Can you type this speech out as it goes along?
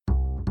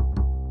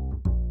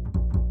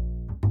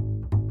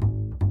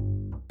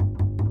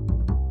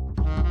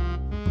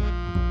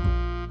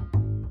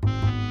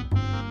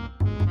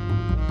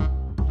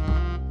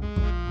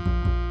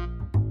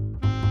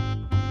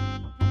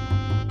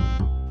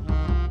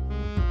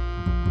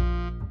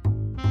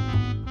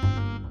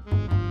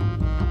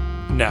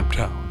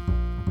Naptown,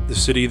 the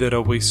city that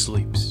always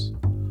sleeps.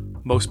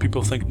 Most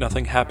people think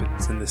nothing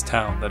happens in this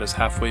town that is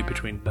halfway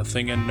between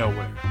nothing and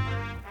nowhere,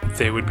 but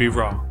they would be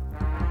wrong.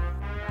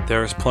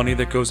 There is plenty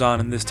that goes on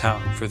in this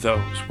town for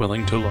those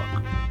willing to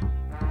look.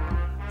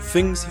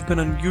 Things have been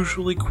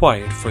unusually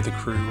quiet for the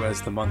crew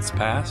as the months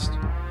passed.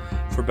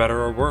 For better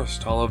or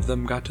worse, all of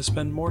them got to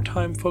spend more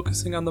time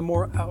focusing on the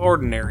more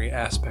ordinary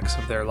aspects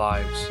of their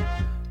lives.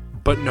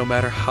 But no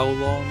matter how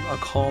long a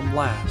calm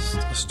lasts,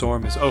 a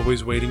storm is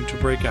always waiting to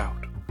break out.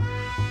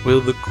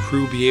 Will the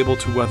crew be able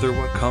to weather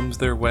what comes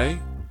their way?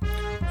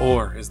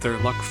 Or is their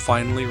luck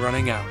finally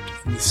running out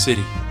in the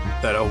city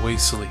that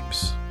always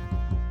sleeps?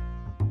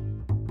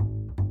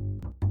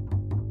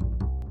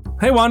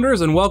 Hey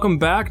Wanderers, and welcome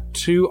back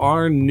to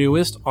our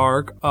newest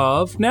arc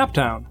of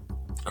Naptown,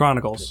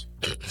 Chronicles.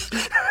 This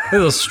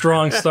is a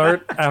strong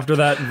start after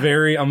that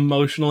very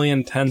emotionally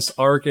intense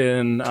arc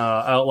in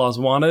Outlaws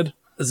Wanted.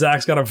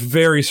 Zach's got a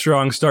very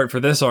strong start for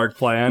this arc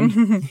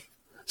plan.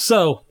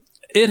 So,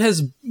 it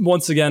has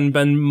once again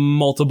been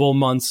multiple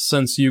months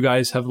since you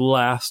guys have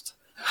last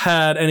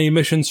had any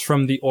missions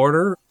from the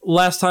Order.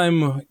 Last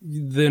time,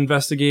 the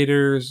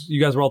investigators, you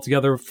guys were all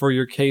together for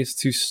your case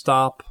to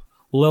stop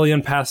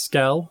Lillian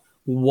Pascal,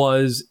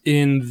 was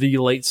in the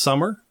late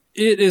summer.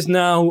 It is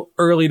now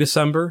early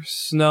December.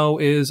 Snow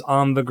is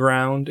on the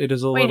ground. It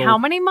is a little... Wait, how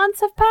many months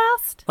have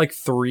passed? Like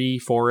 3,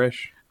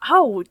 4-ish.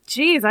 Oh,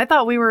 geez. I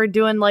thought we were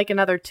doing like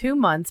another 2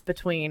 months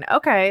between.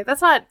 Okay,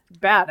 that's not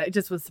bad. I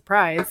just was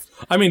surprised.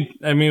 I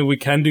mean, we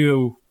can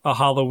do a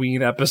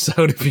Halloween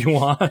episode if you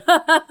want.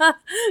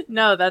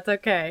 No, that's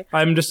okay.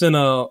 I'm just in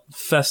a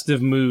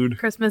festive mood.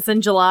 Christmas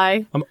in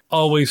July. I'm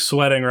always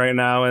sweating right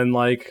now, and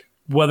like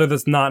weather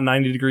that's not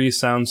 90 degrees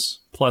sounds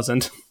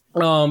pleasant.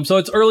 So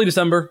it's early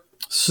December.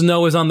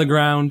 Snow is on the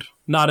ground,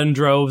 not in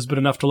droves, but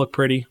enough to look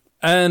pretty.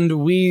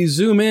 And we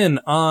zoom in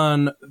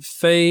on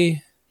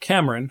Faye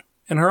Cameron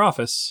in her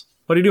office.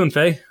 What are you doing,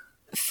 Faye?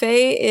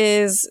 Faye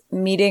is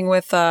meeting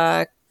with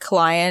a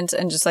client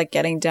and just like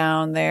getting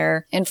down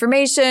their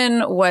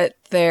information, what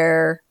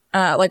their,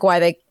 like why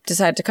they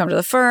decided to come to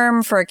the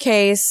firm for a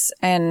case,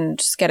 and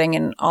just getting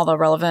in all the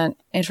relevant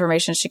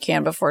information she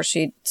can before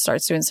she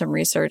starts doing some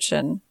research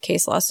and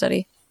case law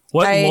study.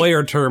 What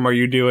lawyer term are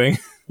you doing?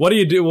 What do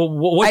you do?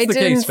 What's the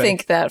case? I didn't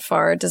think that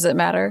far. Does it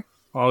matter?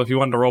 Well, if you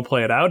wanted to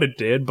roleplay it out, it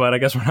did, but I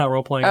guess we're not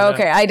roleplaying it out.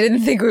 Okay, I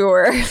didn't think we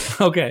were.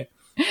 Okay.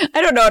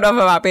 I don't know enough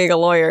about being a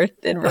lawyer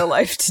in real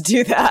life to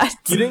do that.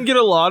 You didn't get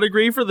a law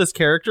degree for this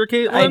character,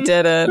 Caitlin? I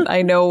didn't.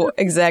 I know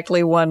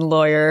exactly one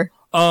lawyer.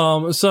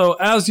 So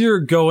as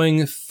you're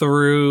going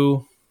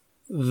through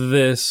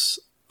this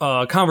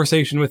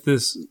conversation with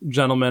this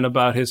gentleman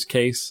about his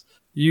case,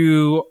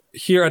 you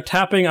hear a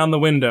tapping on the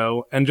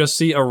window and just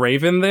see a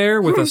raven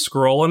there with a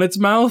scroll in its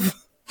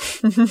mouth.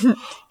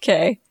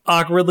 Okay.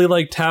 Awkwardly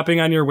like tapping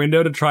on your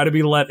window to try to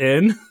be let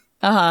in.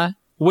 Uh-huh.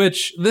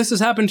 Which, this has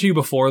happened to you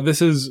before.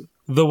 This is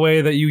the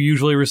way that you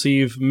usually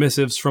receive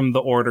missives from the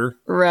Order.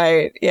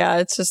 Right. Yeah,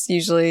 it's just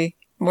usually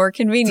more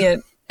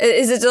convenient.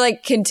 Is it to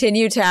like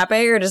continue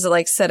tapping, or does it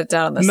like set it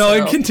down on the No,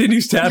 sill? it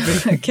continues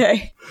tapping.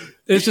 Okay.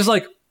 It's just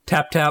like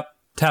tap, tap,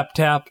 tap,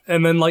 tap.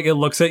 And then like it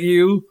looks at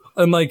you.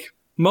 And like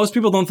most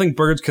people don't think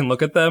birds can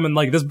look at them. And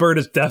like this bird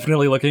is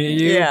definitely looking at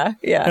you. Yeah,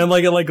 yeah. And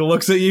like it like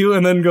looks at you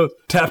and then goes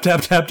tap,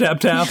 tap, tap, tap,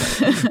 tap.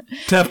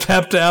 Tap,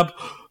 tap, tap.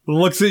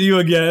 Looks at you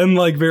again,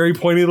 like very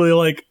pointedly,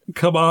 like,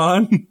 come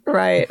on.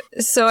 Right.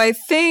 So I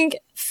think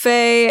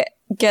Faye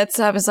gets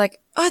up and is like,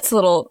 oh, it's a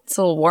little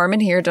warm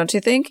in here, don't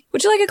you think?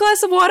 Would you like a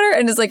glass of water?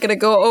 And is like going to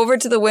go over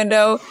to the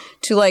window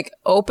to like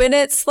open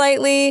it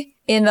slightly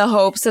in the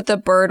hopes that the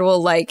bird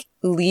will like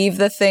leave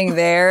the thing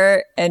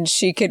there and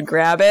she could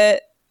grab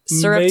it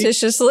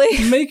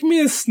surreptitiously. Make me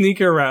a sneak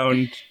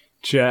around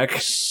check.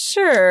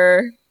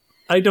 Sure.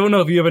 I don't know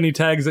if you have any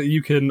tags that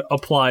you can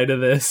apply to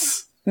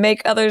this.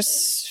 Make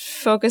others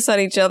focus on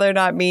each other,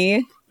 not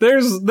me.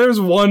 There's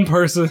one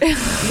person.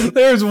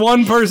 There's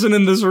one person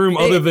in this room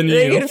other than you.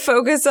 They can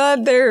focus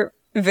on their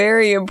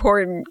very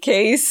important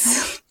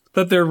case.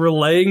 That they're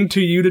relaying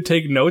to you to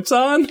take notes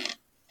on?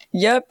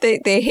 Yep,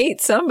 they hate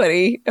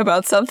somebody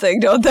about something,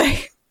 don't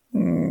they?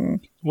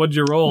 What'd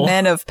you roll?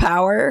 Men of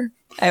power?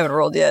 I haven't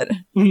rolled yet.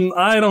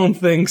 I don't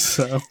think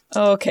so.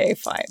 Okay,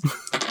 fine.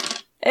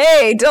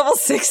 Hey, double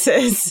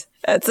sixes.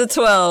 That's a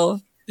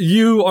 12.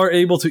 You are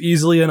able to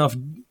easily enough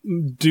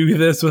do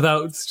this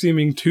without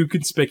seeming too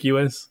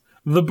conspicuous.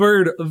 The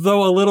bird,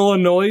 though a little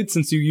annoyed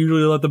since you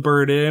usually let the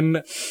bird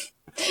in,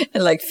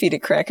 and like feed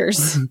it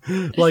crackers,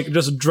 like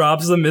just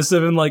drops the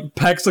missive and like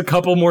pecks a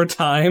couple more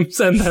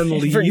times and then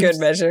leaves. For good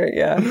measure,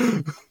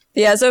 yeah.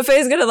 Yeah, so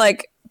Faye's gonna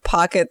like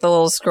pocket the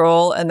little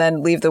scroll and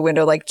then leave the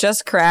window like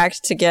just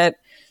cracked to get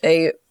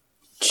a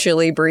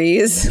chilly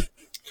breeze.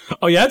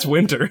 Oh yeah, it's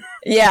winter.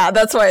 Yeah,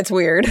 that's why it's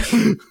weird.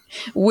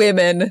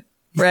 Women,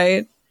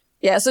 right?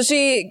 Yeah, so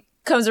she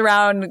comes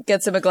around,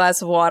 gets him a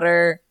glass of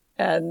water,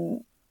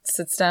 and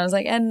sits down and is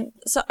like, and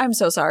so I'm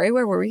so sorry,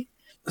 where were we?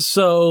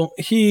 So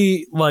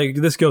he, like,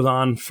 this goes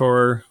on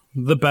for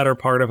the better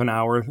part of an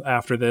hour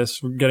after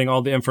this, getting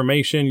all the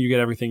information, you get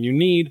everything you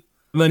need.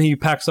 And then he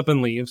packs up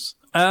and leaves.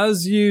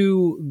 As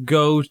you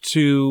go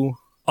to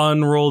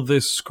unroll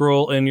this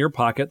scroll in your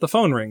pocket, the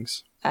phone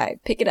rings. I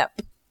pick it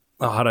up.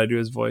 Oh, how do I do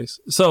his voice?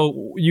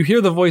 So you hear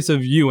the voice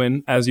of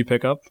Ewan as you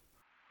pick up.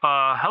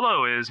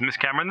 Hello, is Miss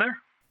Cameron there?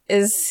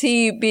 Is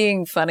he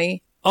being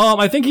funny?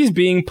 I think he's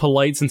being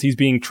polite since he's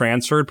being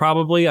transferred,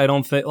 probably. I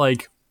don't think,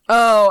 like...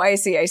 Oh, I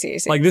see.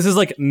 Like, this is,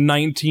 like,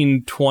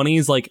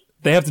 1920s. Like,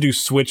 they have to do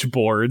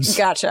switchboards.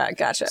 Gotcha.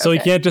 So okay.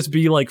 he can't just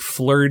be, like,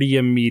 flirty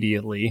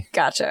immediately.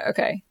 Gotcha,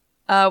 okay.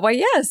 Why,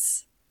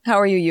 yes. How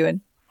are you,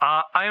 Ewan?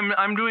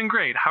 I'm doing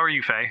great. How are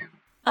you, Faye?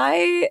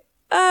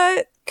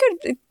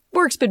 Good.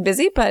 Work's been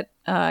busy, but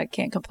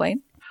can't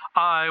complain.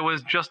 I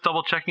was just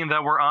double-checking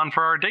that we're on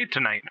for our date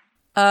tonight.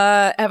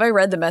 Have I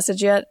read the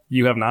message yet?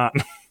 You have not.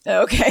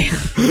 Okay.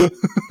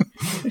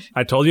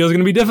 I told you it was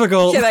going to be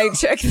difficult. Can I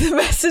check the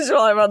message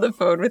while I'm on the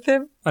phone with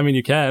him? I mean,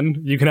 you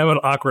can. You can have an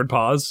awkward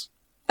pause.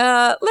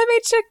 Let me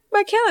check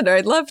my calendar.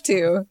 I'd love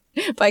to.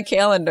 By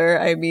calendar,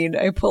 I mean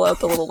I pull out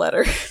the little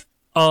letter.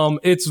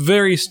 It's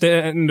very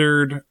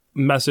standard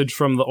message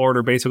from the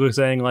order, basically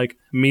saying, like,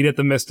 meet at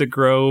the Mystic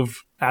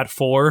Grove at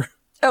 4.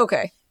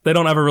 Okay. They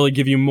don't ever really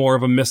give you more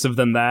of a missive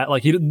than that.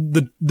 Like,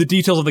 the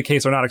details of the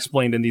case are not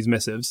explained in these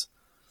missives.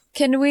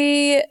 Can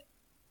we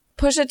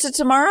push it to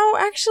tomorrow,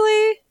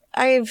 actually?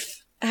 I've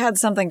had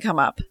something come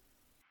up.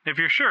 If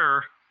you're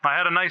sure, I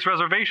had a nice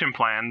reservation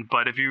plan,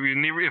 but if we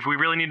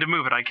really need to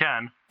move it, I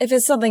can. If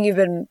it's something you've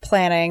been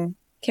planning,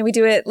 can we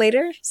do it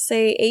later?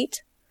 Say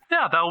 8?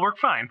 Yeah, that'll work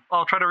fine.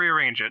 I'll try to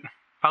rearrange it.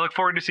 I look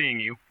forward to seeing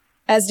you.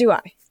 As do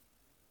I.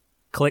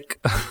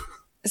 Click.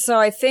 So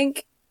I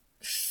think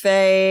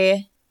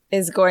Faye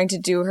is going to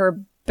do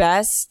her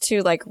best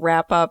to, like,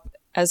 wrap up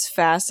as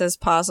fast as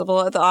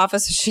possible at the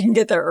office so she can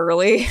get there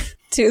early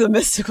to the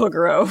Mystical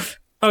Grove.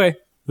 Okay.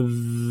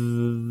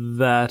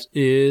 That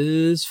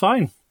is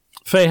fine.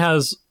 Faye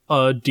has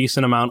a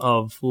decent amount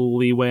of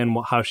leeway in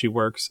how she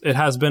works. It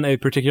has been a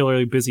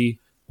particularly busy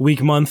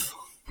month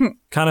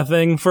kind of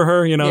thing for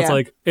her. You know,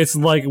 Yeah. it's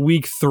like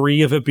week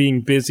 3 of it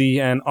being busy,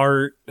 and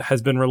Art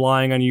has been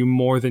relying on you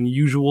more than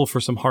usual for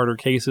some harder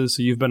cases,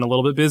 so you've been a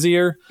little bit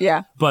busier.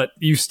 Yeah. But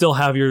you still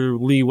have your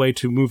leeway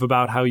to move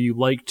about how you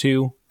like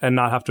to and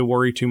not have to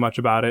worry too much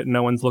about it.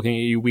 No one's looking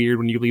at you weird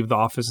when you leave the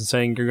office and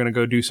saying you're going to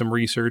go do some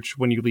research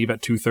when you leave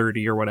at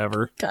 2:30 or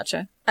whatever.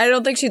 Gotcha. I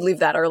don't think she'd leave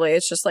that early.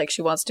 It's just like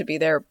she wants to be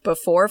there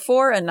before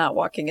 4 and not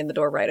walking in the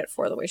door right at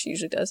 4 the way she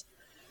usually does.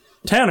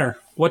 Tanner,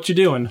 what you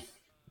doing?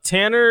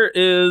 Tanner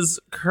is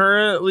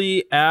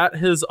currently at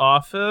his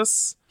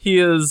office. He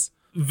is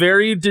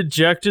very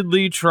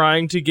dejectedly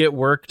trying to get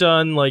work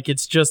done. Like,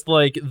 it's just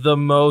like the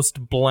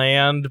most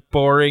bland,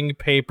 boring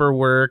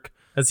paperwork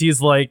as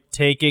he's like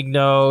taking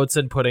notes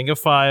and putting a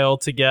file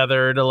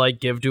together to like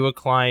give to a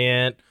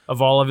client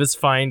of all of his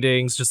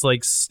findings, just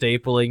like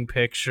stapling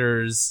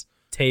pictures,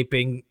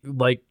 taping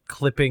like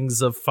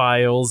clippings of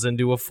files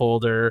into a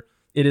folder.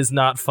 It is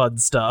not fun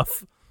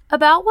stuff.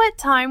 About what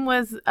time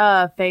was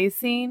Faye's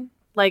scene?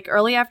 Like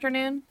early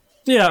afternoon?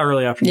 Yeah,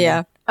 early afternoon.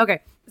 Yeah. Okay.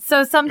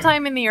 So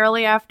sometime in the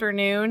early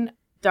afternoon,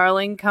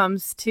 Darling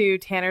comes to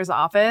Tanner's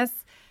office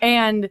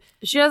and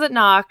she doesn't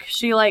knock.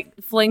 She like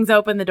flings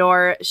open the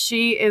door.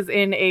 She is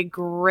in a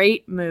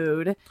great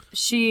mood.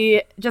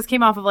 She just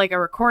came off of like a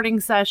recording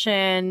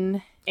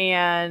session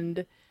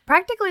and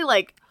practically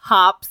like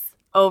hops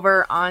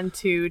over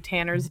onto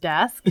Tanner's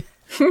desk.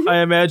 I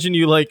imagine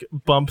you like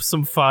bump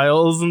some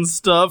files and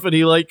stuff, and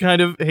he like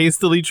kind of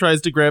hastily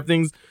tries to grab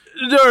things.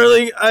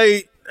 Darling,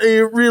 I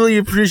really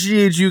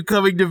appreciate you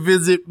coming to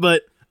visit,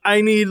 but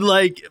I need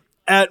like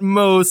at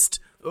most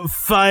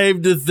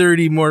 5 to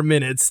 30 more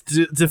minutes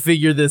to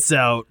figure this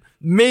out.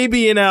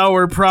 Maybe an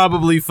hour,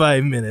 probably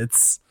 5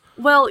 minutes.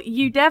 Well,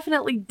 you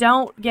definitely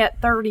don't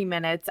get 30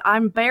 minutes.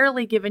 I'm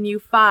barely giving you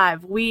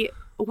 5.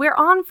 We're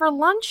on for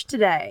lunch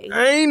today.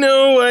 I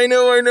know.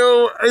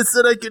 I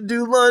said I could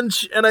do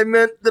lunch, and I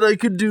meant that I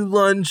could do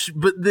lunch,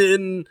 but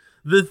then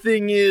the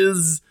thing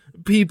is,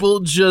 people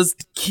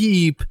just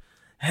keep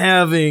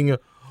having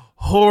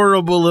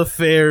horrible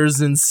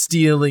affairs and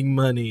stealing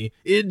money.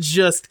 It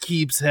just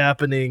keeps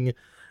happening,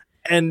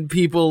 and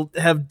people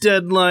have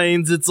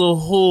deadlines. It's a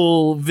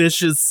whole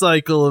vicious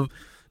cycle of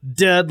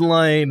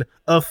deadline,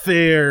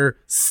 affair,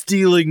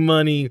 stealing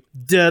money,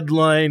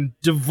 deadline,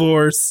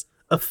 divorce,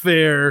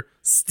 affair,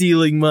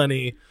 stealing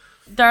money.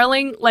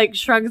 Darling like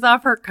shrugs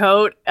off her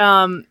coat,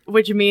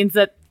 which means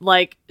that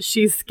like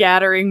she's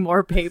scattering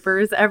more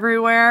papers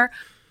everywhere.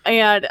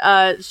 And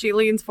she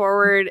leans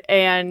forward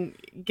and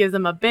gives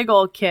him a big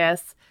old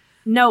kiss.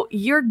 No,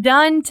 you're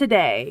done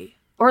today.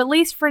 Or at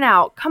least for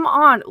now. Come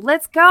on,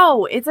 let's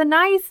go. It's a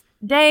nice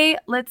day.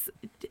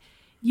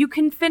 You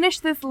can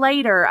finish this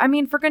later. I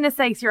mean, for goodness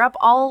sakes, you're up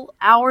all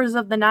hours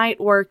of the night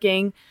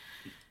working.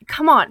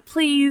 Come on,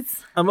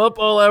 please. I'm up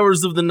all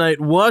hours of the night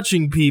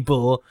watching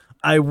people.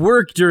 I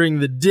work during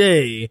the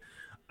day.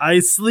 I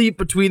sleep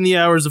between the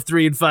hours of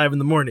 3 and 5 in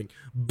the morning.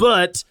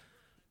 But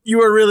you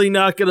are really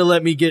not going to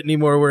let me get any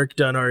more work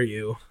done, are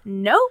you?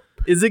 Nope.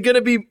 Is it going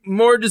to be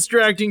more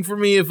distracting for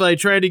me if I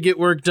try to get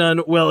work done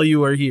while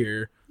you are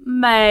here?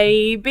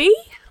 Maybe.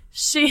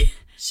 She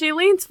She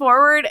leans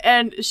forward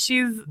and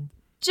she's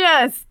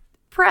just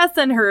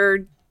pressing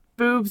her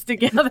boobs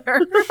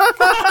together.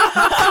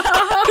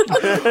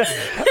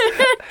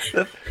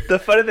 The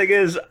funny thing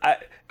is,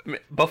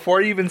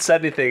 before you even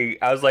said anything,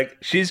 I was like,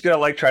 she's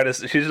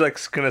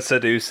gonna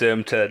seduce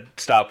him to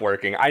stop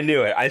working. I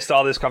knew it. I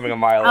saw this coming a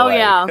mile away.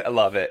 Yeah. I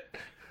love it.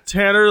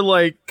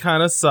 Tanner,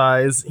 kind of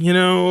sighs.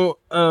 I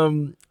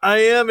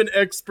am an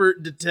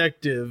expert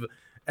detective,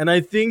 and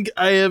I think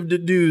I have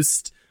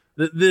deduced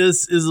that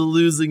this is a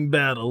losing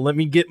battle. Let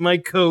me get my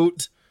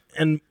coat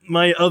and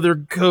my other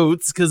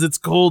coats, because it's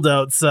cold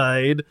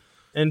outside.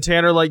 And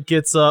Tanner,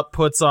 gets up,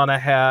 puts on a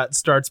hat,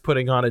 starts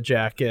putting on a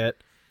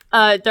jacket.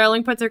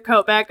 Darling puts her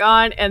coat back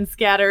on and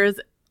scatters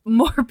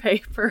more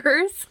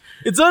papers.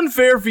 It's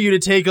unfair for you to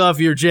take off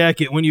your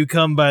jacket when you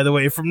come, by the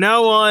way. From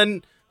now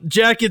on,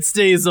 jacket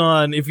stays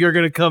on if you're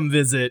going to come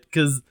visit,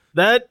 because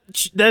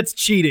that's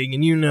cheating,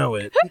 and you know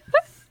it.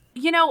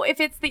 If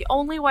it's the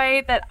only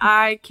way that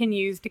I can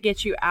use to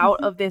get you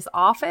out of this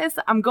office,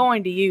 I'm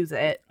going to use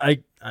it.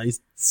 I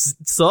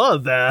saw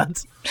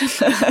that.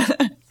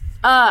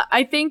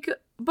 I think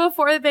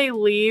before they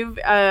leave,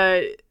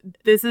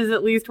 this is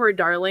at least where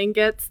Darling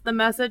gets the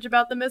message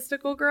about the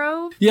Mystical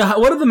Grove. Yeah,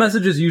 what do the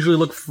messages usually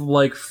look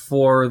like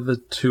for the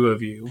two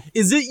of you?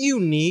 Is it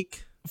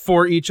unique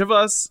for each of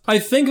us? I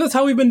think that's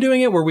how we've been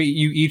doing it, where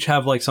you each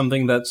have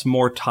something that's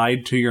more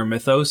tied to your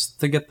mythos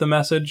to get the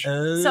message.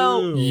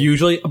 So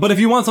Usually, but if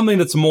you want something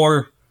that's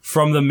more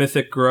from the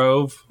Mythic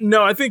Grove...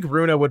 No, I think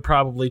Runa would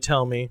probably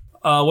tell me.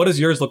 What does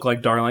yours look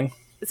like, Darling?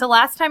 So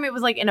last time it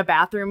was in a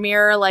bathroom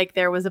mirror,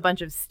 there was a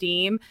bunch of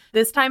steam.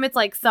 This time it's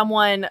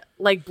someone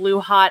blew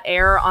hot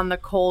air on the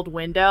cold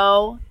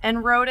window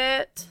and wrote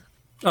it.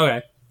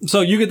 Okay. So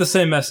you get the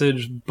same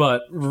message,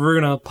 but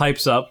Runa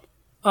pipes up.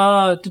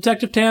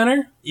 Detective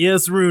Tanner?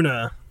 Yes,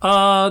 Runa.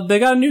 They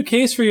got a new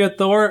case for you at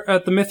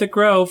the Mythic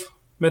Grove.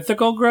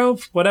 Mythical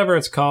Grove? Whatever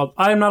it's called.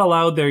 I'm not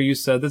allowed there, you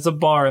said. It's a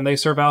bar and they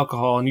serve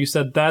alcohol, and you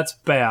said that's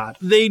bad.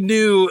 They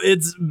do.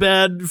 It's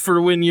bad for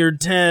when you're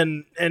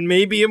 10 and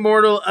maybe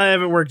immortal. I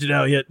haven't worked it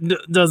out yet.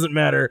 Doesn't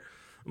matter.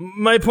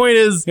 My point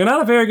is... You're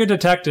not a very good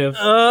detective.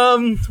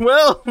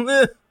 Well...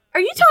 Are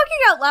you talking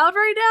out loud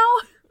right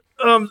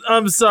now?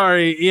 I'm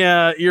sorry.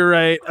 Yeah, you're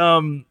right.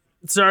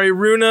 Sorry,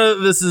 Runa,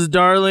 this is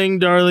Darling.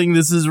 Darling,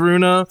 this is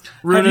Runa.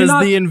 Runa's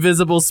the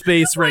invisible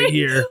space right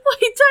here.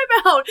 Wait,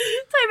 time out.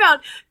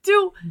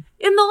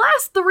 In the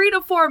last 3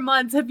 to 4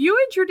 months, have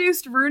you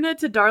introduced Runa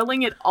to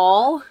Darling at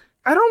all?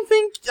 I don't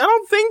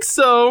think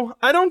so.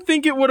 I don't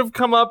think it would have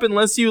come up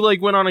unless you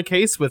went on a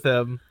case with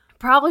him.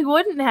 Probably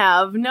wouldn't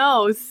have,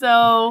 no,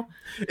 so...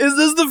 Is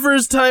this the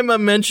first time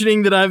I'm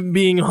mentioning that I'm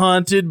being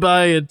haunted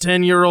by a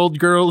 10-year-old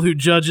girl who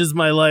judges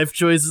my life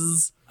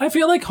choices? I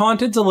feel like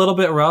haunted's a little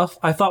bit rough.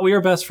 I thought we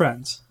were best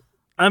friends.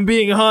 I'm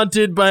being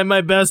haunted by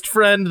my best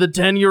friend, the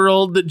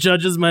 10-year-old that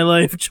judges my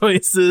life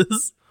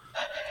choices.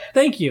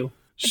 Thank you.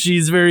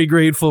 She's very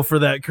grateful for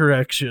that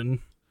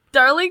correction.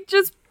 Darling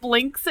just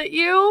blinks at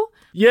you.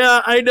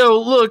 Yeah, I know.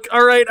 Look,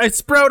 all right, I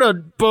sprout a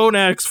bone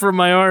axe from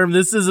my arm.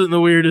 This isn't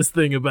the weirdest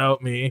thing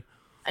about me.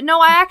 No,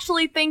 I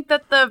actually think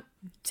that the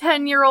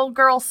 10-year-old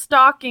girl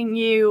stalking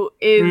you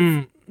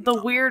is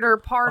the weirder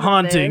part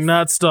haunting, of this.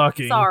 Not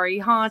stalking. Sorry,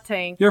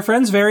 haunting. Your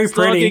friend's very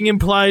pretty. Stalking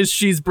implies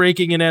she's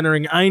breaking and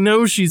entering. I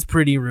know she's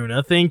pretty,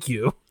 Runa. Thank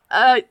you.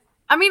 I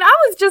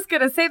was just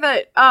gonna say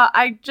that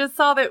I just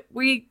saw that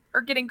we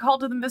are getting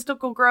called to the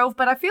Mystical Grove,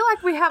 but I feel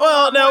like we have.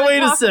 Well, now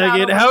wait a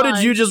second. How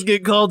did you just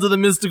get called to the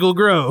Mystical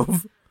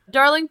Grove?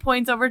 Darling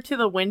points over to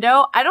the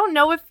window. I don't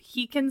know if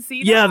he can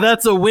see that. Yeah,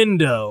 that's a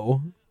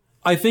window.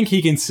 I think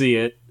he can see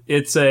it.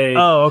 It's a...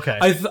 Oh,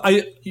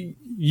 okay.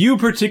 You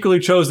particularly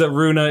chose that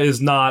Runa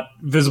is not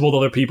visible to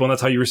other people, and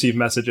that's how you receive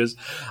messages.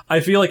 I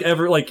feel like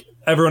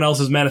everyone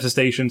else's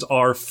manifestations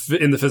are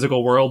in the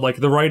physical world.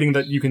 The writing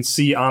that you can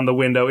see on the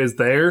window is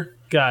there.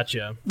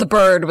 Gotcha. The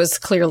bird was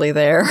clearly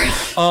there.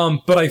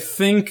 But I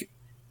think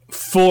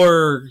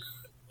for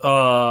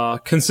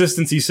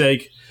consistency's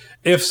sake,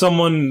 if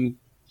someone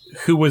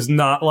who was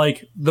not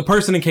the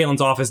person in Caitlin's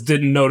office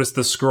didn't notice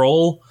the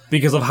scroll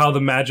because of how the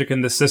magic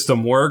in the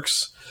system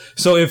works.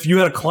 So if you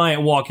had a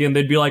client walk in,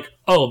 they'd be like,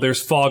 oh,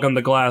 there's fog on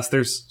the glass.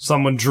 There's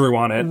someone drew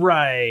on it.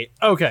 Right.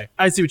 Okay.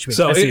 I see what you mean.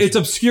 So it's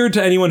obscured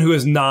to anyone who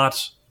is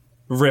not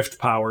rift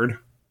powered.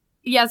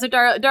 Yeah, so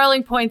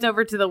Darling points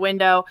over to the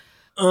window.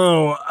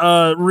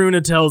 Oh,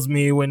 Runa tells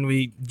me when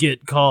we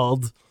get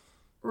called.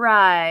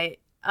 Right.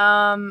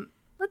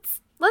 Let's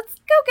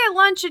go get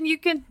lunch and you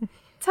can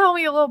tell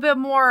me a little bit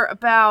more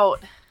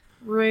about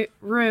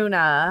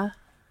Runa.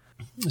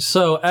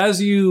 So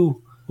as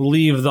you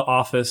leave the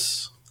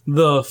office,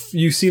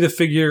 you see the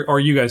figure, or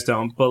you guys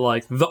don't, but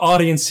the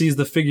audience sees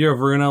the figure of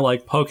Runa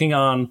poking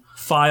on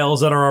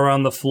files that are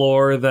around the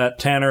floor that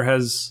Tanner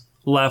has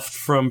left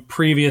from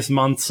previous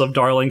months of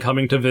Darling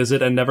coming to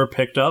visit and never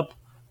picked up.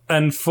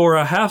 And for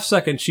a half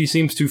second, she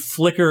seems to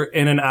flicker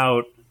in and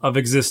out of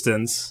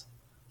existence.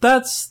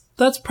 That's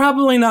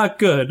probably not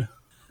good.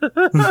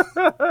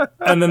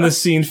 And then the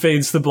scene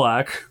fades to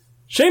black.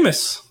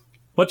 Seamus,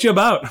 what you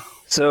about?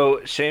 So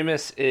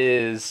Seamus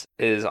is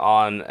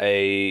on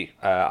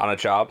a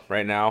job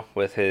right now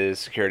with his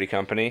security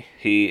company.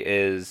 He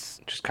is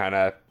just kind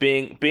of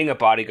being a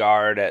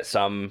bodyguard at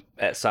some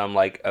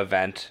like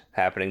event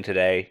happening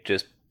today.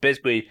 Just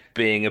basically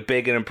being a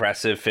big and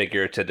impressive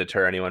figure to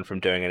deter anyone from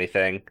doing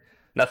anything.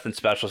 Nothing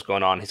special's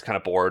going on. He's kind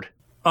of bored.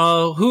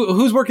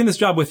 Who's working this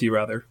job with you,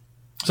 rather?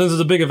 Since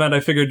it's a big event, I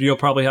figured you'll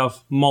probably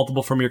have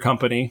multiple from your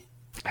company.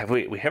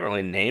 We haven't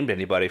really named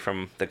anybody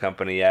from the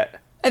company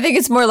yet. I think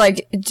it's more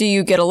like, do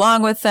you get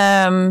along with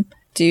them?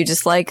 Do you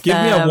just like Give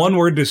them? me a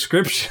one-word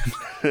description.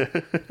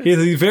 He's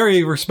a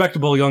very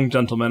respectable young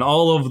gentleman.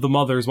 All of the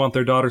mothers want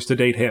their daughters to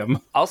date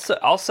him. I'll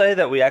say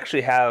that we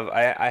actually have.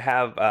 I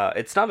have.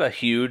 It's not a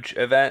huge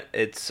event.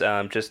 It's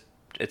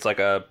it's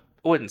like I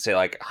wouldn't say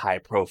like high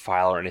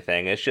profile or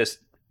anything. It's just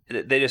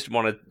they just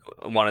wanted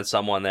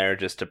someone there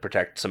just to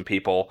protect some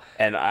people.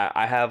 And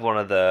I have one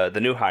of the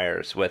new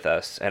hires with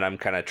us, and I'm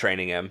kind of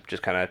training him,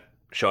 just kind of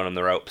showing him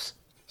the ropes.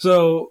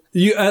 So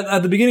you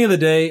at the beginning of the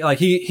day, like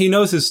he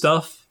knows his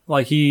stuff.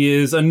 Like he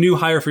is a new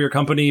hire for your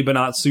company, but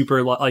not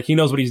super. Like he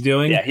knows what he's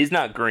doing. Yeah, he's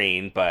not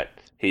green, but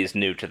he's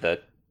new to the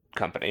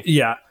company.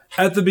 Yeah.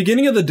 At the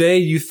beginning of the day,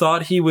 you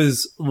thought he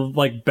was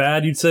like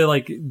bad. You'd say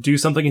like do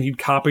something and he'd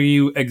copy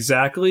you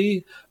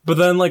exactly. But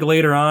then like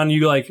later on,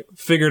 you like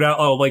figured out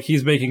like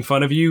he's making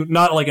fun of you,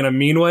 not like in a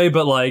mean way,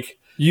 but like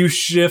you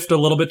shift a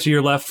little bit to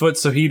your left foot,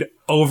 so he'd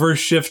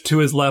overshift to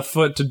his left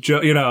foot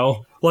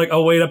to like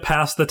a way to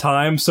pass the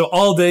time. So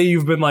all day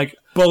you've been like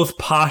both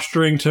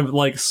posturing to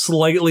like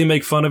slightly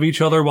make fun of each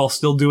other while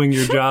still doing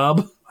your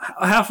job.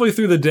 Halfway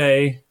through the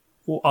day,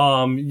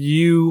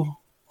 you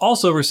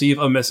also receive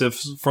a missive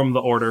from the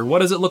order. What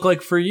does it look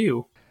like for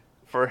you?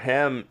 For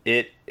him,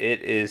 it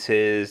is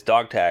his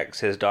dog tags.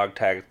 His dog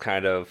tag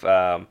kind of.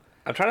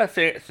 I'm trying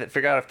to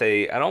figure out if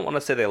they. I don't want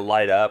to say they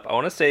light up. I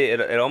want to say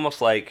it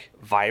almost like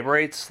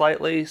vibrates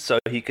slightly, so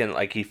he can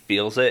like he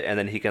feels it, and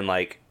then he can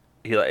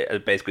he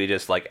basically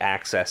just like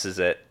accesses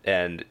it,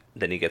 and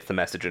then he gets the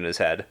message in his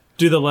head.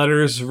 Do the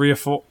letters or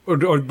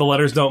the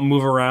letters don't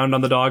move around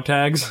on the dog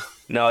tags?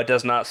 No, it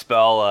does not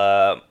spell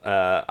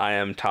I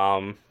am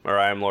Tom or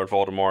I am Lord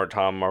Voldemort,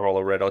 Tom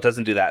Marvolo Riddle. It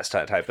doesn't do that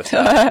type of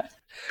stuff.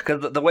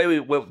 Because the way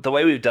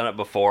we've done it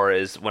before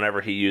is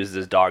whenever he uses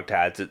his dog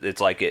tags,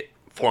 it's like it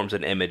forms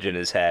an image in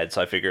his head.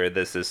 So I figure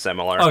this is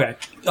similar. Okay,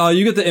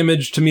 you get the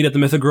image to meet at the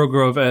Mythical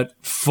Grove at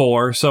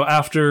 4. So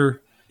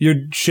after your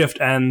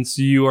shift ends,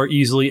 you are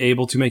easily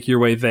able to make your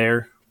way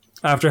there.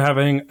 After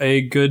having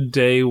a good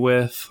day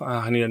with,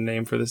 I need a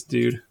name for this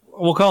dude.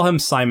 We'll call him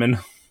Simon.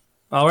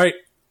 All right.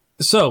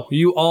 So,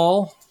 you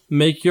all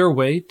make your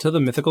way to the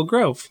Mythical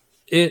Grove.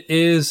 It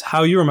is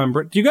how you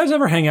remember it. Do you guys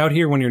ever hang out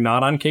here when you're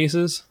not on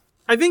cases?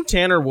 I think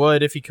Tanner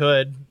would if he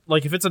could.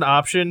 Like, if it's an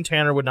option,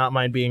 Tanner would not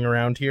mind being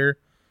around here.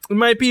 It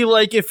might be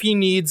like if he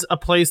needs a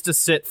place to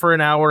sit for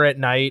an hour at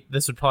night,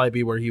 this would probably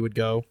be where he would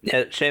go.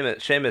 Yeah,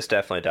 Seamus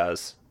definitely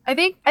does. I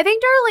think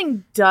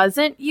Darling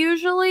doesn't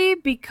usually,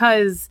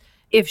 because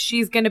if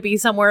she's going to be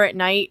somewhere at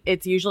night,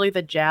 it's usually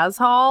the jazz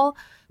hall.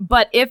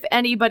 But if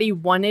anybody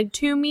wanted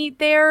to meet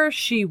there,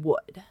 she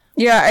would.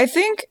 Yeah, I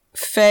think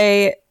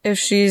Faye, if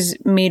she's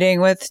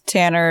meeting with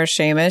Tanner or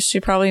Seamus, she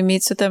probably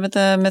meets with them at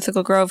the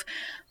Mythical Grove.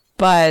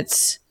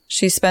 But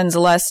she spends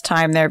less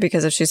time there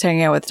because if she's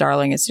hanging out with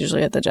Darling, it's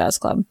usually at the jazz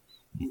club.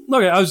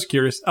 Okay, I was just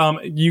curious.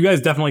 You guys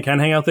definitely can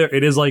hang out there.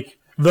 It is like,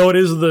 though it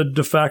is the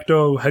de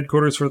facto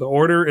headquarters for the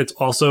order, it's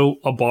also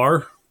a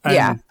bar.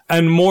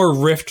 And more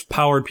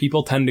Rift-powered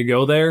people tend to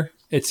go there.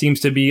 It seems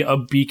to be a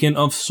beacon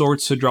of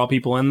sorts to draw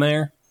people in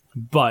there.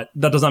 But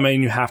that does not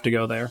mean you have to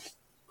go there.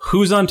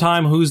 Who's on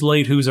time, who's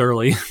late, who's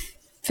early?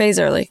 Faye's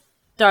early.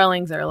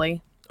 Darling's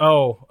early.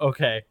 Oh,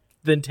 okay.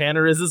 Then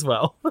Tanner is as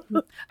well.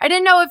 I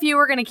didn't know if you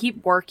were going to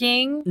keep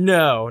working.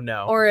 No,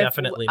 or if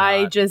definitely not.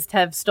 I just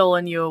have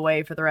stolen you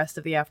away for the rest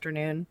of the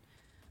afternoon.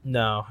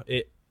 No.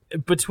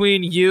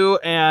 Between you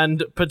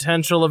and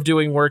potential of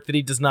doing work that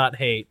he does not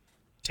hate,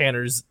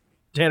 Tanner's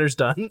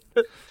done.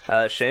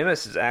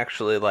 Seamus is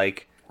actually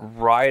like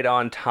right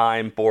on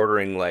time,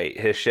 bordering late.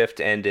 His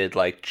shift ended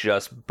like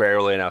just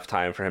barely enough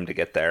time for him to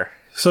get there.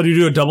 So do you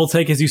do a double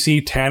take as you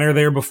see Tanner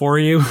there before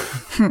you?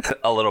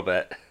 A little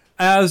bit.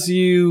 As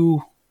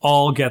you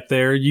all get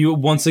there, you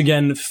once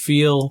again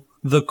feel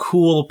the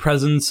cool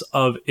presence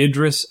of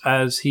Idris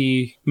as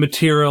he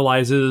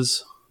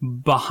materializes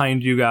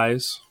behind you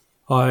guys.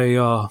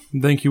 I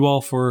thank you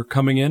all for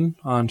coming in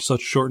on such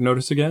short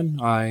notice again.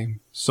 I'm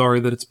sorry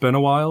that it's been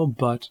a while,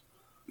 but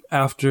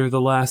after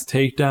the last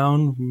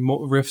takedown,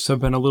 rifts have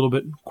been a little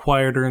bit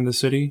quieter in the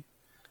city.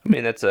 I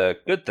mean, that's a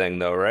good thing,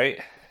 though, right?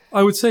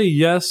 I would say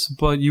yes,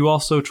 but you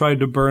also tried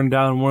to burn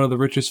down one of the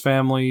richest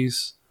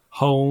families'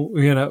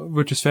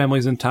 richest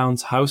families in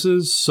town's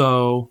houses,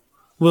 so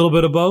a little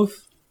bit of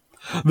both.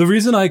 The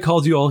reason I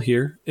called you all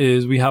here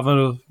is we have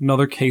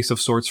another case of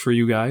sorts for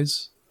you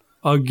guys.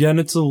 Again,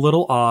 it's a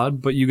little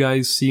odd, but you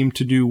guys seemed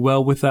to do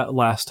well with that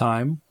last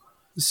time,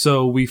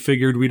 so we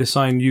figured we'd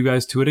assign you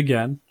guys to it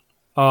again.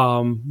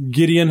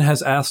 Gideon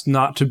has asked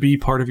not to be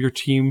part of your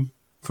team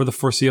for the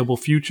foreseeable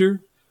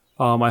future.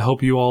 I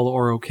hope you all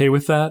are okay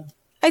with that.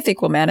 I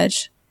think we'll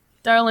manage.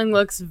 Darling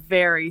looks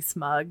very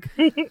smug.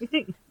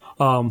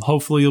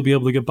 Hopefully you'll be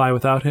able to get by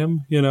without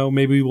him. You know,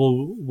 maybe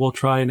we'll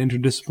try an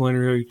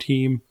interdisciplinary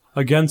team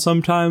again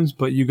sometimes,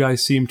 but you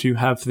guys seem to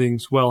have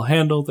things well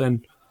handled,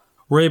 and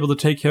we're able to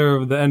take care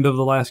of the end of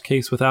the last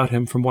case without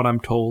him from what I'm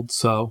told,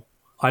 so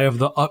I have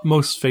the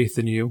utmost faith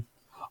in you.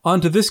 On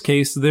to this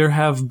case, there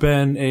have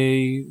been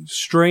a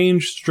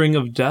strange string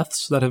of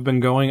deaths that have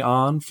been going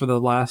on for the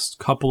last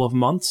couple of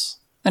months.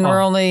 And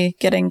we're only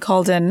getting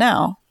called in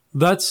now.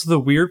 That's the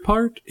weird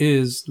part,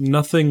 is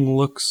nothing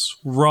looks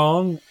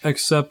wrong,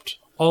 except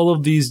all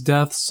of these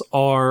deaths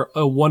are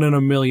a 1 in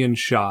a million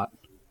shot.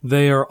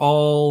 They are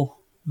all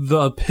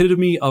the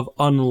epitome of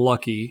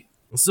unlucky.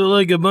 So,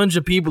 like, a bunch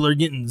of people are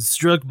getting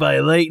struck by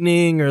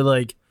lightning or,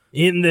 like,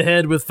 hit in the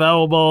head with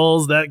foul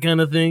balls, that kind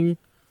of thing?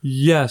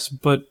 Yes,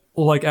 but,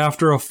 like,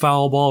 after a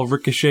foul ball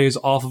ricochets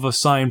off of a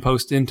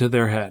signpost into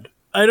their head.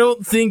 I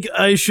don't think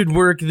I should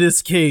work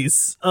this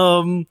case.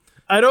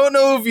 I don't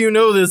know if you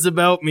know this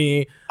about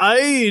me.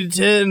 I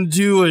tend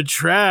to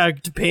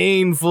attract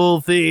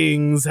painful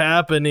things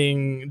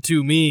happening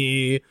to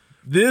me.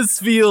 This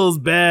feels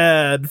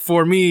bad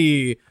for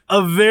me,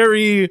 a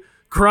very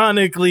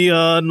chronically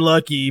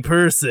unlucky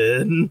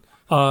person.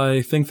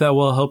 I think that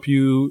will help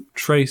you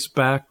trace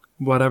back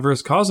whatever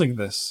is causing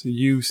this.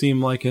 You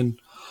seem like an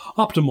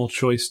optimal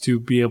choice to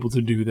be able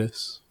to do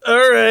this.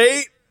 All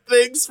right.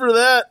 Thanks for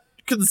that.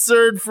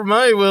 Concern for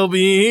my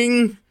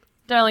well-being.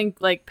 Darling,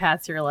 like,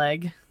 pats your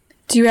leg.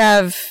 Do you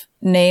have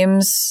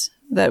names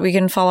that we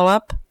can follow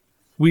up?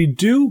 We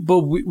do, but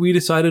we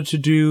decided to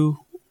do,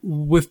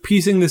 with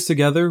piecing this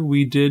together,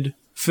 we did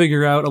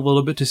figure out a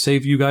little bit to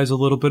save you guys a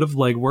little bit of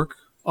legwork.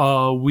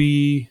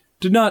 We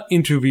did not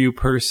interview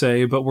per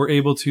se, but were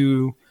able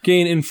to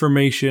gain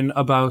information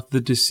about the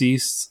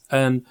deceased,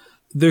 and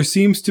there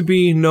seems to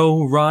be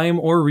no rhyme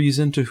or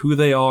reason to who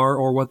they are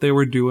or what they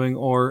were doing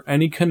or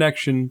any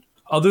connection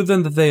other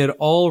than that they had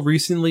all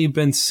recently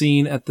been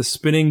seen at the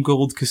Spinning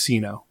Gold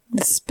Casino.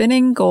 The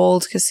Spinning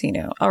Gold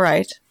Casino. All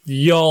right.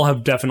 Y'all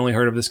have definitely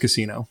heard of this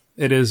casino.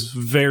 It is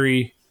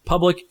very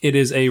public. It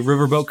is a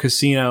riverboat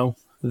casino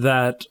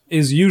that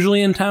is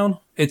usually in town.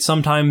 It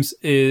sometimes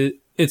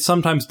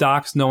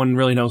docks. No one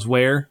really knows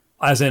where,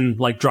 as in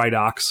like dry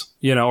docks,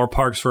 you know, or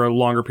parks for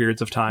longer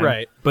periods of time.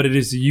 Right. But it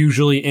is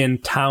usually in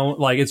town.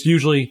 Like it's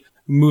usually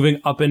moving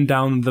up and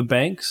down the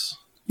banks.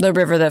 The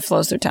river that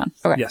flows through town.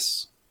 Okay.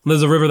 Yes.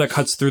 There's a river that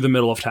cuts through the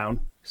middle of town.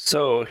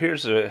 So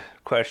here's a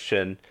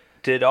question.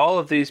 Did all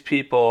of these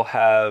people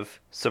have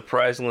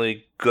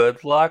surprisingly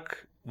good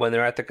luck when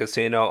they're at the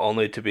casino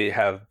only to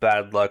have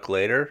bad luck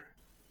later?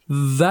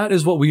 That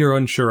is what we are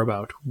unsure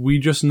about. We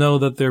just know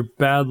that their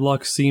bad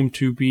luck seemed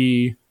to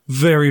be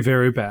very,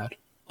 very bad.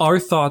 Our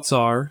thoughts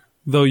are,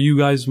 though you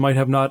guys might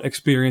have not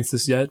experienced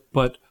this yet,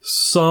 but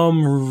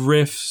some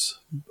rifts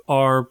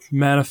are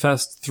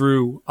manifest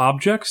through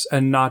objects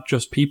and not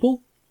just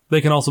people. They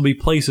can also be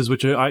places,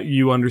 which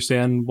you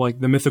understand, like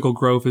the Mythical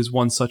Grove is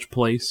one such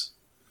place,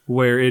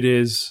 where it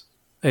is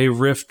a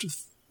rift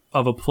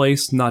of a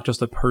place, not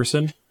just a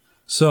person.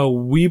 So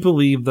we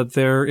believe that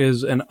there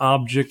is an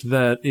object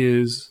that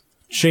is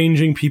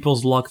changing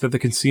people's luck that the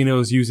casino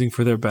is using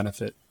for their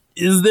benefit.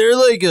 Is there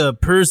like a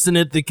person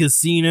at the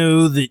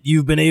casino that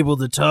you've been able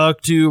to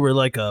talk to, or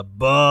like a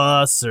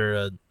boss or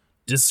a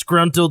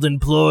disgruntled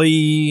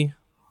employee?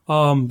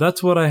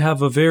 That's what I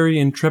have a very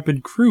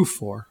intrepid crew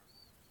for.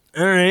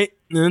 All right,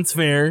 that's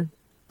fair.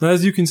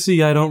 As you can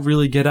see, I don't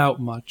really get out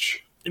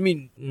much. I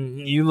mean,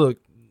 you look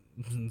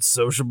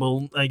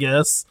sociable, I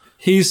guess.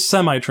 He's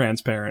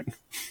semi-transparent.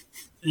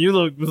 You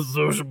look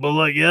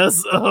sociable, I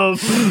guess.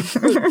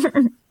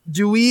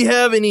 Do we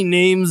have any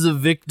names of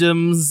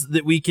victims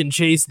that we can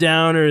chase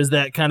down, or is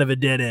that kind of a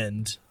dead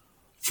end?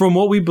 From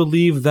what we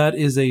believe, that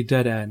is a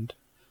dead end.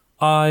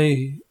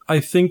 I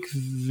think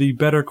the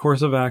better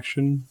course of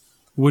action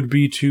would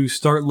be to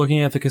start looking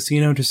at the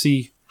casino to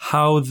see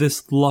how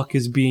this luck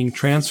is being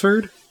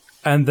transferred,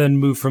 and then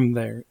move from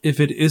there. If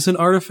it is an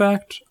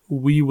artifact,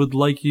 we would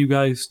like you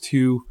guys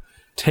to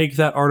take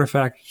that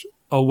artifact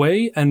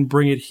away and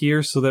bring it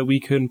here so that we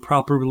can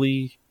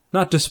properly,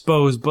 not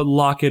dispose, but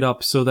lock it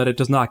up so that it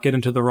does not get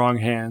into the wrong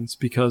hands,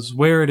 because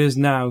where it is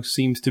now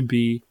seems to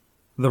be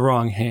the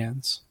wrong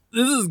hands.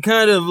 This is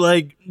kind of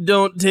like,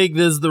 don't take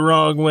this the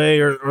wrong way,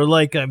 or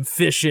like I'm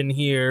fishing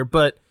here,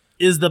 but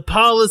is the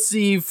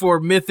policy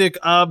for mythic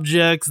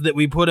objects that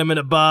we put them in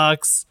a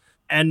box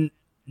and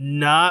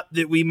not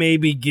that we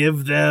maybe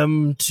give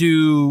them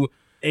to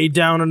a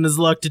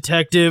down-on-his-luck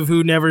detective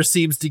who never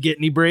seems to get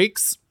any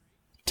breaks?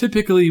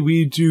 Typically,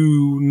 we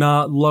do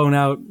not loan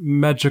out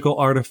magical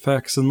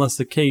artifacts unless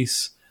the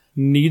case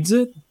needs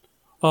it.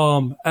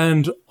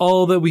 And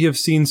all that we have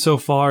seen so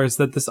far is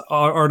that this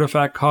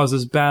artifact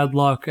causes bad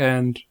luck,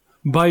 and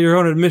by your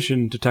own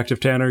admission, Detective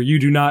Tanner, you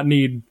do not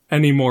need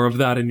any more of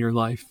that in your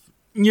life.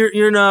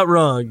 You're not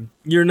wrong.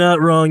 You're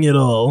not wrong at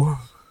all.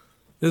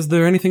 Is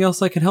there anything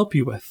else I can help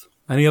you with?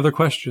 Any other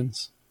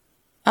questions?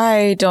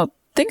 I don't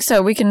think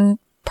so. We can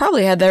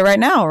probably head there right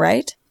now,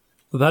 right?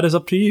 That is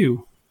up to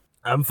you.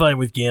 I'm fine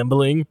with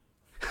gambling.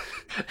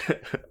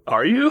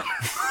 Are you?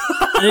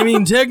 I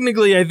mean,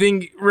 technically, I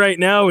think right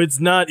now it's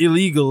not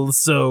illegal,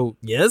 so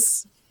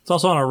yes? It's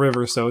also on a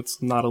river, so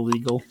it's not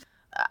illegal.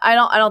 I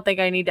don't think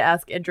I need to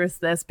ask Idris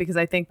this because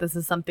I think this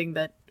is something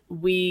that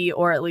we,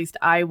 or at least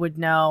I would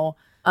know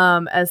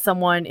as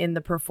someone in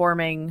the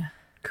performing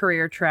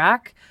career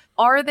track.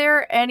 Are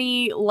there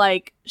any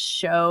like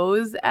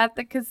shows at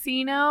the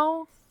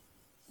casino?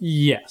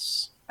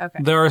 Yes.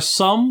 Okay. There are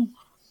some,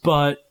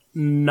 but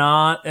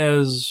not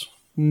as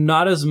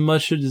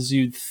much as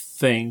you'd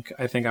think,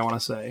 I want to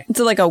say. It's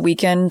like a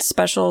weekend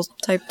special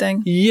type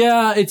thing.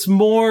 Yeah, it's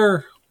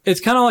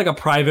kind of like a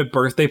private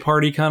birthday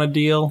party kind of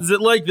deal. Is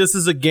it like this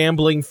is a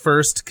gambling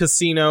first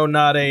casino,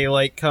 not a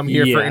like come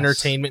here for Yes.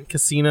 entertainment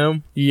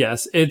casino?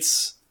 Yes,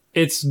 it's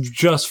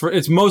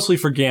mostly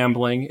for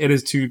gambling. It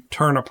is to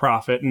turn a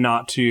profit,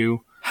 not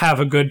to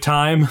have a good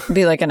time.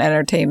 Be like an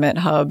entertainment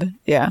hub.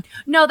 Yeah.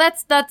 No,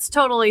 that's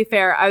totally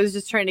fair. I was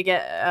just trying to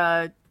get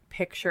a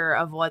picture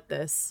of what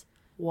this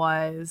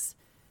was.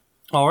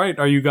 All right,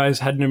 are you guys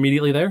heading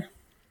immediately there?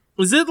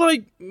 Is it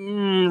like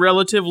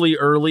relatively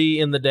early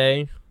in the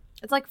day?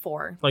 It's like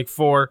 4. Like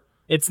 4?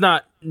 It's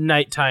not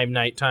nighttime.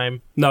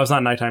 No, it's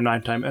not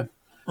nighttime.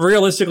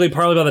 Realistically,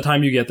 probably by the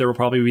time you get there, will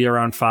probably be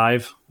around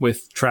 5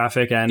 with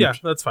traffic and, Yeah,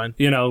 that's fine.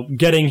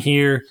 Getting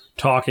here,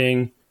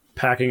 talking,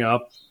 packing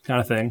up, kind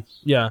of thing.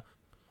 Yeah.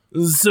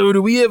 So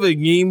do we have a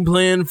game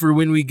plan for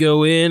when we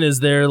go in? Is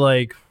there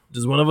like,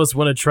 does one of us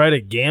want to try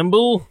to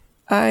gamble?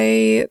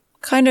 I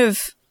kind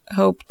of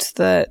hoped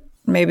that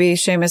maybe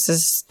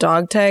Seamus's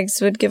dog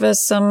tags would give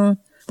us some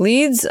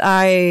leads.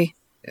 I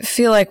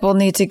feel like we'll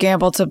need to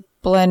gamble to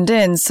blend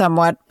in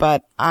somewhat,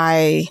 but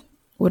I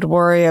would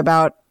worry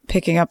about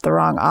picking up the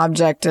wrong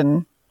object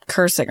and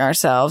cursing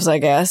ourselves, I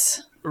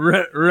guess.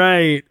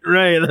 Right.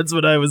 That's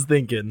what I was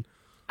thinking.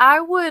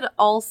 I would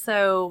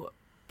also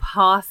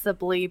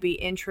possibly be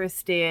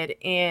interested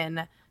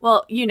in,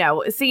 well,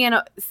 seeing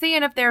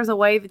if there's a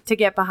way to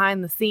get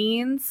behind the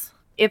scenes.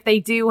 If they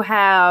do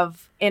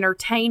have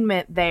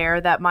entertainment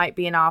there, that might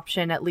be an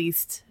option, at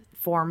least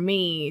for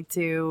me,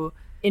 to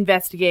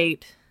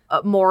investigate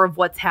more of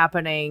what's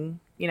happening,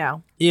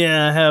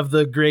 Yeah, have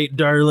the great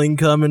darling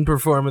come and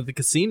perform at the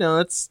casino.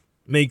 That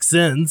makes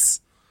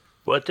sense.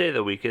 What day of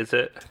the week is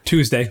it?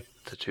 Tuesday.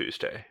 It's a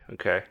Tuesday.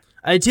 Okay.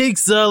 I take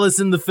solace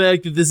in the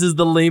fact that this is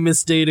the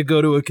lamest day to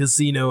go to a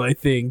casino, I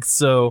think.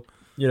 So,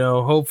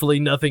 hopefully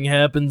nothing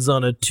happens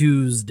on a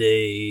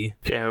Tuesday.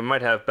 Yeah, we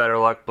might have better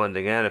luck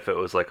blending in if it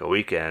was like a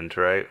weekend,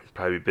 right?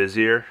 Probably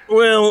busier.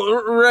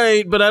 Well,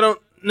 right, but I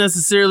don't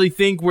necessarily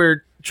think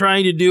we're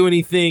trying to do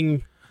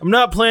anything. I'm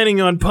not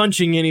planning on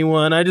punching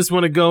anyone. I just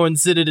want to go and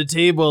sit at a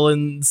table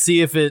and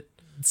see if it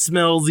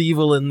smells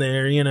evil in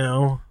there,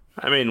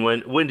 I mean,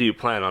 when do you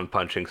plan on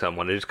punching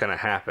someone? It just kind of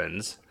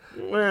happens.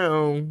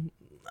 Well,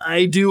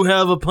 I do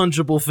have a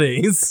punchable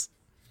face.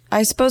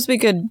 I suppose we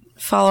could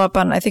follow up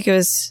on, I think it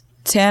was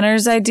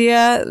Tanner's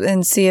idea,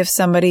 and see if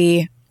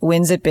somebody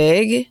wins it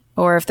big,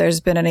 or if there's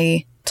been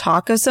any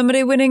talk of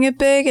somebody winning it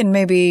big, and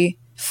maybe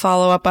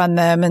follow up on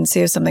them and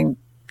see if something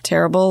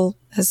terrible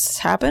has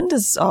happened,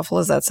 as awful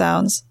as that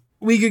sounds.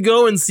 We could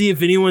go and see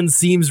if anyone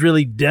seems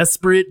really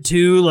desperate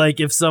too,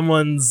 like if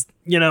someone's,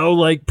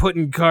 like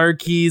putting car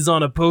keys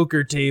on a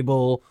poker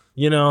table.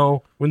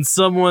 When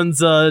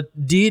someone's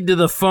deed to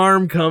the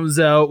farm comes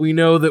out, we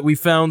know that we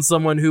found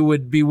someone who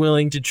would be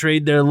willing to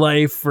trade their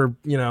life for,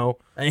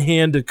 a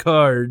hand of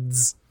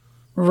cards.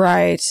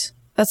 Right.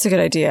 That's a good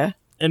idea.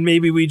 And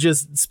maybe we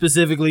just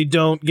specifically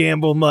don't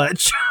gamble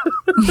much.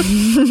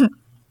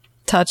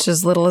 Touch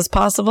as little as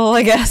possible,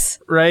 I guess.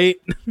 Right?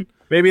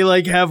 Maybe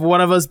like have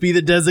one of us be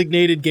the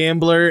designated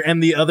gambler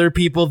and the other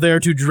people there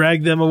to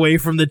drag them away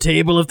from the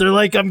table. If they're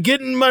like, I'm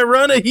getting my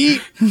run of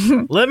heat,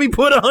 let me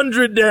put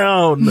 100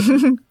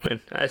 down.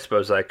 I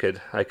suppose I could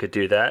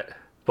do that.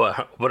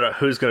 But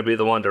who's going to be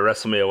the one to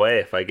wrestle me away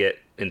if I get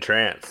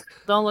entranced?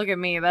 Don't look at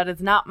me. That is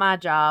not my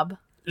job.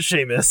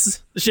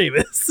 Seamus.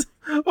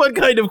 What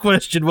kind of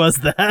question was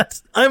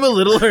that? I'm a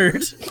little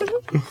hurt.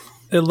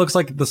 It looks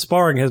like the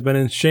sparring has been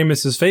in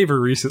Seamus's favor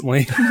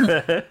recently.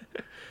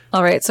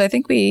 All right, so I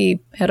think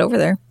we head over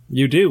there.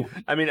 You do.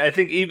 I mean, I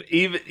think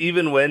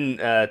even when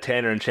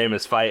Tanner and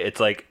Seamus fight, it's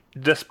like,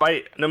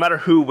 no matter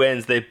who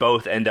wins, they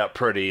both end up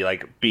pretty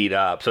like beat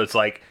up. So it's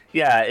like,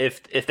 yeah,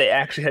 if they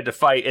actually had to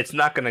fight, it's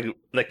not gonna,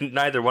 like,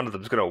 neither one of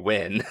them's gonna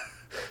win.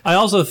 I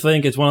also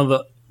think it's one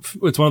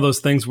of those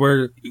things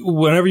where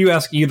whenever you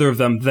ask either of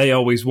them, they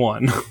always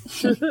won.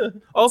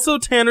 Also,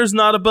 Tanner's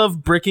not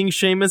above bricking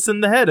Seamus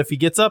in the head if he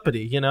gets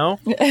uppity,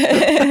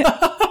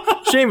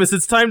 Seamus,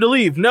 it's time to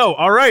leave. No,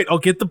 all right, I'll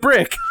get the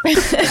brick.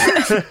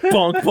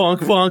 Bonk, bonk,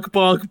 bonk,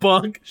 bonk,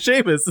 bonk.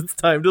 Seamus, it's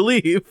time to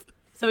leave.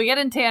 So we get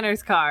in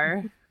Tanner's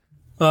car.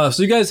 So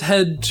you guys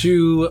head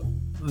to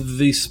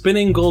the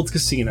Spinning Gold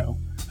Casino.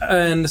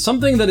 And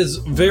something that is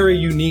very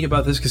unique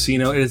about this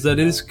casino is that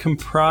it is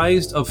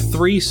comprised of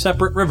 3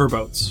 separate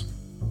riverboats.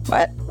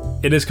 What?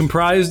 It is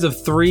comprised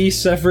of 3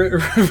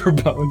 separate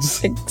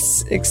riverboats.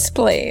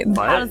 Explain.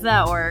 How does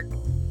that work?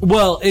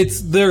 Well,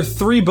 there are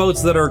 3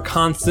 boats that are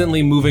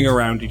constantly moving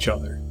around each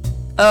other.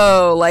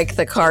 Oh, like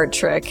the card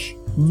trick.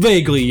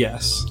 Vaguely,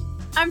 yes.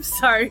 I'm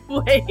sorry,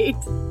 wait.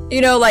 You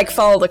know, like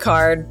follow the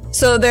card.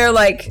 So they're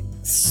like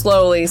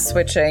slowly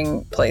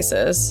switching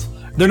places.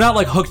 They're not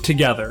like hooked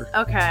together.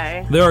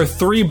 Okay. There are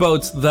 3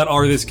 boats that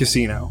are this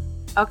casino.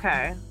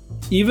 Okay.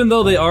 Even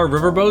though they are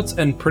riverboats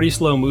and pretty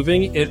slow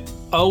moving, it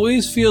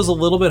always feels a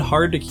little bit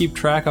hard to keep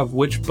track of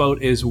which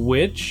boat is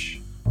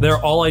which. They're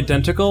all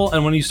identical,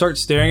 and when you start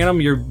staring at them,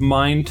 your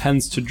mind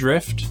tends to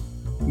drift,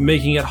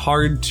 making it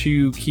hard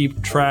to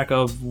keep track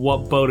of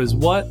what boat is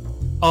what.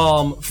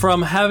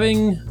 From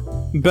having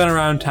been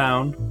around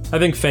town, I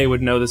think Faye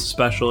would know this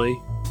especially,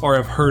 or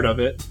have heard of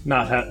it,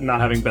 not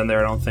having been there,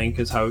 I don't think,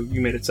 is how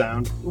you made it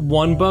sound.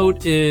 One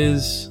boat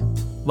is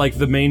like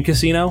the main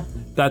casino.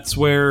 That's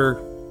where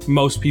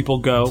most people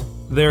go.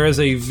 There is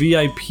a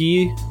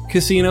VIP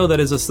casino that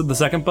is the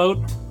second boat,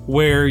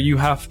 where you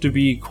have to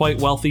be quite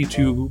wealthy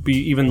to be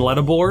even let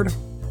aboard.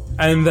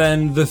 And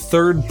then the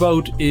third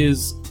boat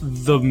is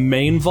the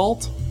main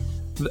vault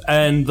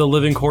and the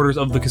living quarters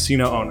of the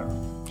casino owner.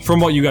 From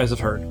what you guys have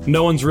heard.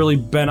 No one's really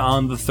been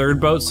on the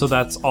third boat, so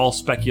that's all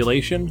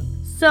speculation.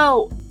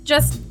 So,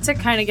 just to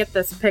kind of get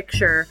this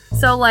picture,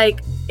 so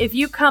like, if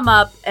you come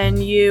up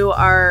and you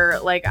are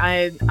like,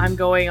 I'm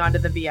going onto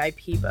the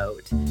VIP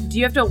boat, do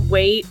you have to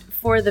wait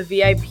for the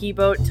VIP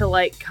boat to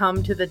like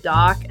come to the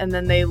dock and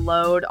then they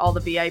load all the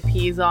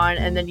VIPs on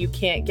and then you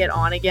can't get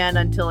on again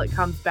until it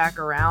comes back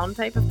around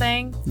type of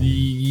thing?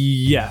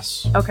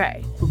 Yes.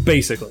 Okay.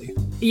 Basically.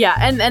 Yeah,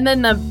 and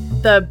then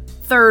the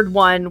third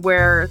one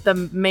where the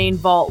main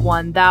vault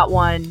one, that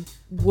one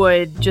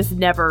would just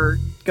never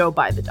go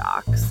by the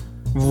docks.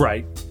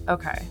 Right.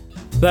 Okay.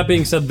 That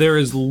being said, there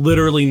is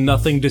literally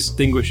nothing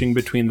distinguishing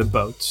between the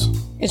boats.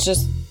 It's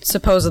just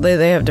supposedly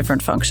they have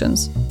different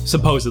functions.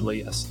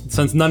 Supposedly, yes.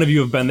 Since none of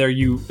you have been there,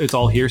 it's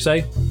all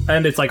hearsay.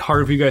 And it's like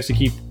hard for you guys to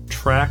keep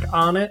track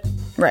on it.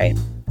 Right.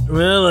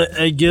 Well,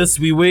 I guess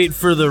we wait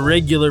for the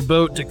regular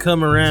boat to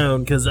come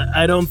around, because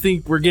I don't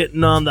think we're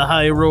getting on the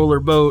high roller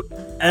boat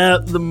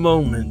at the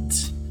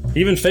moment.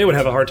 Even Faye would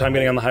have a hard time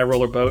getting on the high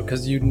roller boat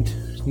because you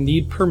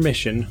need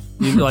permission.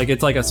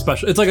 It's like a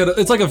special. It's like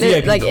a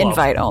VIP Like club.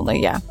 invite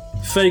only, yeah.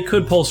 Faye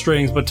could pull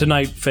strings, but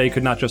tonight Faye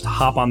could not just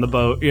hop on the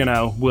boat,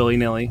 willy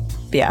nilly.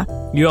 Yeah.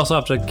 You also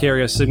have to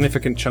carry a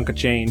significant chunk of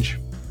change.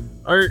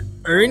 Are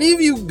any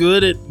of you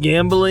good at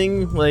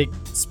gambling? Like,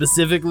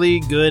 specifically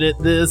good at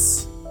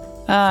this?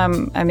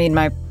 I mean,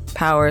 my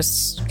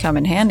powers come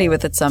in handy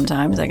with it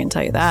sometimes, I can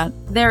tell you that.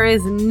 There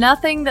is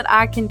nothing that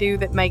I can do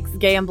that makes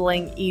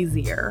gambling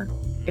easier,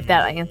 if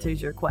that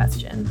answers your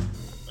question.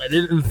 I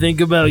didn't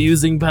think about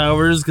using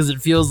powers because it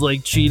feels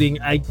like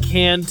cheating. I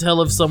can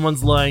tell if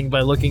someone's lying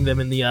by looking them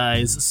in the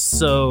eyes,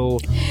 so...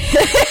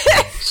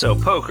 So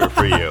poker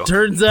for you.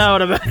 Turns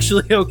out I'm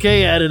actually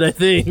okay at it, I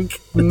think.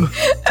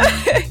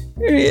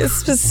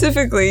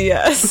 Specifically,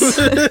 yes.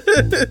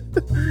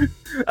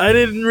 I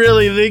didn't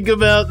really think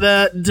about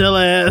that until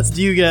I asked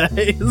you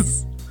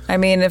guys. I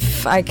mean,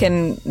 if I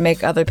can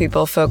make other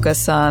people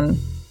focus on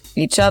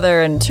each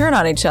other and turn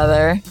on each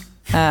other,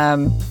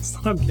 That's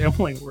not how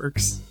gambling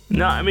works.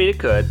 No, I mean it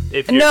could.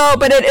 If you're- no,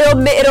 but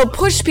it'll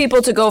push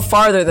people to go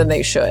farther than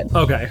they should.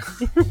 Okay.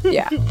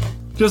 Yeah.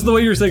 Just the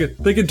way you're saying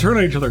it, they can turn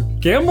on each other.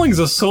 Gambling's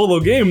a solo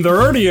game.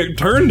 They're already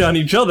turned on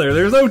each other.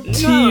 There's no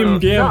team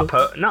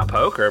gambling. Not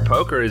poker.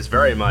 Poker is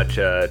very much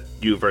a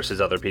you versus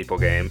other people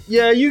game.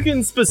 Yeah, you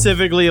can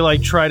specifically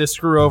like try to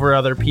screw over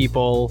other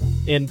people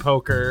in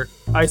poker.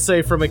 I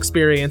say from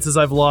experience, as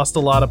I've lost a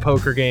lot of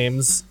poker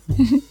games.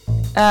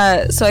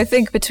 So I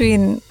think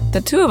between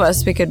the two of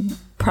us, we could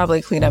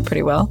probably clean up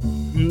pretty well.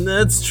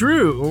 That's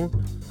true.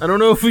 I don't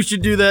know if we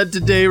should do that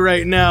today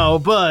right now,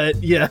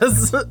 but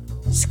yes.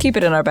 Just keep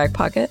it in our back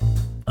pocket.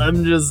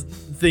 I'm just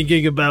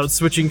thinking about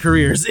switching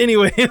careers.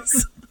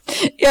 Anyways.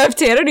 Yeah, if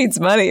Tanner needs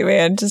money,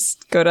 man,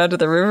 just go down to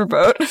the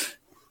riverboat.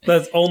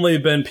 That's only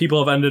been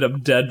people have ended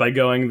up dead by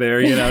going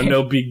there,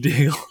 no big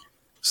deal.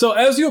 So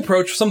as you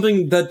approach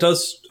something that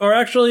does, or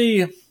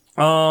actually,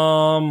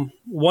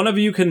 one of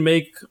you can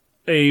make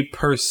a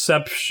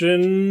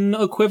perception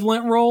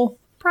equivalent roll.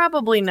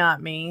 Probably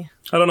not me.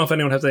 I don't know if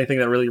anyone has anything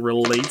that really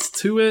relates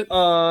to it.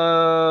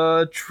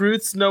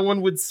 Truths no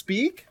one would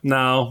speak?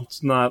 No,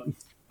 it's not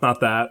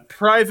that.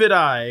 Private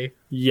eye.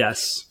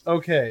 Yes.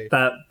 Okay.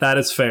 That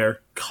is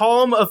fair.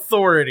 Calm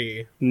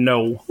authority.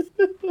 No.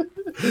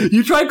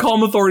 You try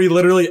calm authority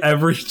literally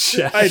every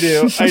check. I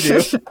do.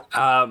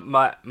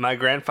 My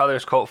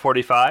grandfather's Colt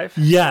 45.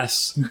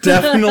 Yes,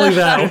 definitely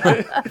that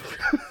one.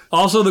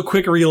 Also the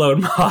quick reload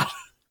mod.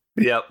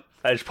 Yep.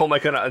 I just pull my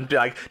gun out and be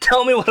like,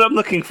 tell me what I'm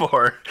looking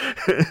for.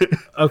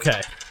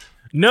 Okay.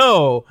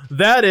 No,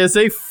 that is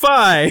a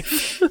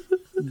 5.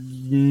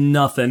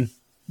 Nothing.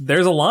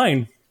 There's a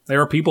line. There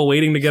are people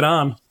waiting to get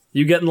on.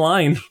 You get in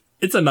line.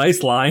 It's a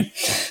nice line.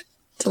 It's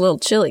a little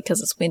chilly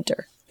because it's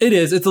winter. It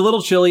is. It's a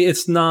little chilly.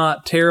 It's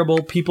not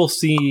terrible. People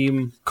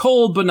seem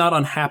cold, but not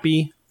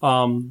unhappy.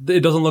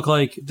 It doesn't look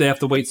like they have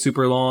to wait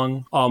super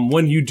long.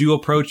 When you do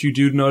approach, you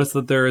do notice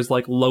that there is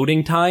like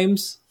loading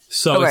times.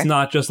 So Okay. It's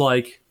not just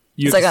like...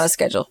 It's like on a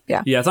schedule,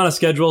 yeah. Yeah, it's on a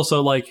schedule,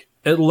 so like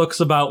It looks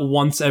about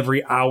once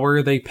every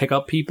hour they pick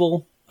up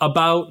people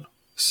about.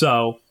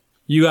 So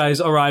you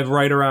guys arrive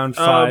right around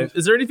 5.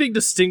 Is there anything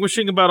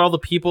distinguishing about all the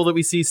people that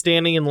we see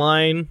standing in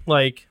line?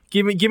 Like,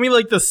 give me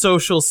like the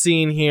social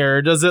scene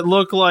here. Does it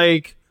look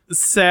like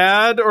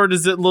sad, or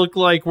does it look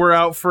like we're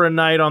out for a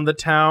night on the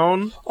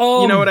town?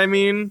 You know what I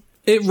mean?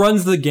 It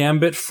runs the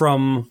gambit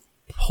from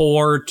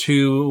poor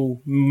to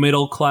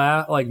middle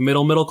class, like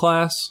middle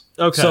class.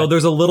 Okay. So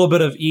there's a little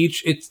bit of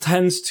each. It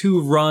tends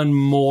to run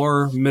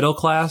more middle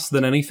class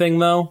than anything,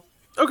 though.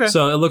 Okay.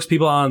 So it looks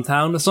people out in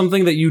town.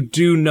 Something that you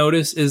do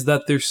notice is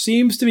that there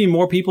seems to be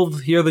more people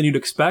here than you'd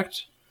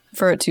expect.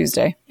 For a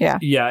Tuesday, yeah.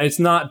 Yeah, it's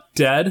not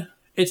dead.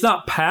 It's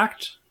not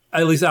packed,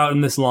 at least out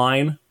in this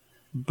line,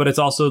 but it's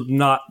also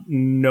not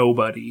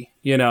nobody,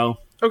 you know?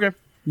 Okay.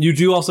 You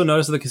do also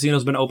notice that the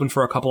casino's been open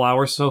for a couple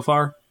hours so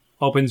far.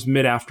 Opens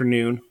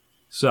mid-afternoon.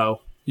 So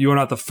you are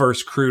not the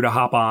first crew to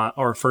hop on,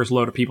 or first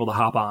load of people to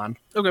hop on.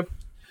 Okay.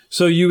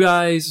 So you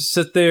guys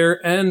sit there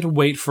and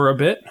wait for a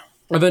bit.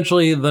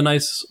 Eventually, the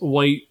nice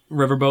white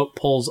riverboat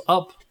pulls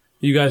up.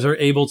 You guys are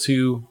able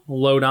to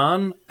load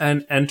on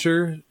and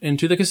enter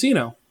into the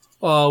casino.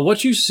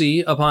 What you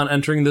see upon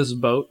entering this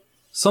boat,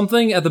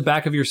 something at the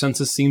back of your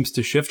senses seems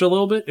to shift a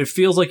little bit. It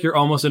feels like you're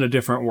almost in a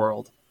different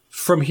world.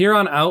 From here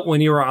on out,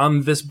 when you are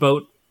on this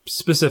boat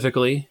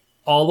specifically,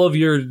 all of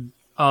your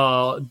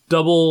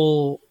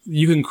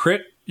you can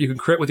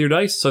crit with your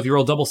dice. So if you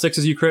roll double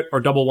 6s, you crit, or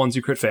double 1s,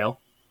 you crit fail.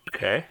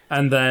 Okay.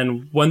 And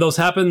then when those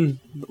happen,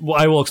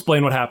 I will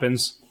explain what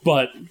happens.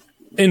 But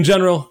in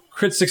general,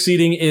 crit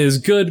succeeding is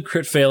good,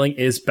 crit failing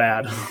is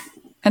bad.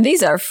 And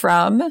these are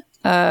from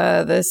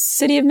the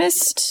City of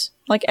Mist,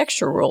 like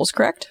extra rules,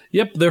 correct?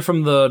 Yep, they're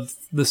from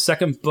the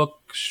second book,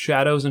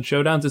 Shadows and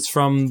Showdowns. It's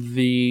from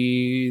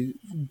the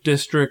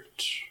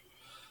District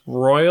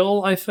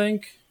Royal, I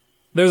think.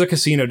 There's a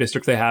casino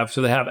district they have,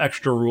 so they have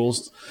extra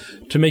rules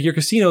to make your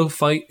casino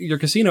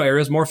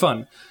areas more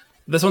fun.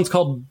 This one's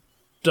called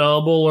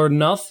Double or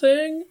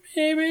Nothing,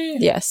 maybe?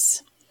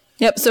 Yes.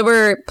 Yep, so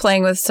we're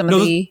playing with some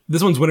of the...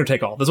 This one's winner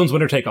take all. This one's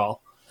winner take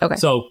all. Okay.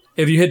 So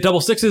if you hit double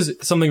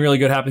 6s, something really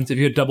good happens. If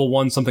you hit double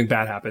 1s, something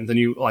bad happens, and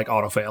you like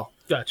auto fail.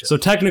 Gotcha. So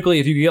technically,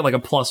 if you get like a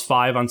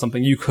 +5 on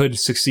something, you could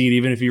succeed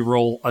even if you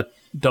roll a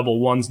double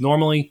 1s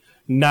normally.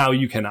 Now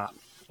you cannot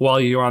while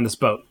you're on this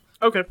boat.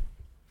 Okay.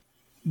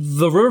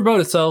 The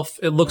riverboat itself,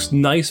 it looks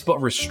nice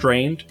but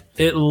restrained.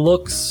 It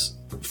looks,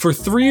 for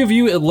 3 of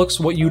you, it looks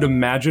what you'd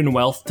imagine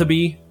wealth to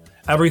be.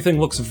 Everything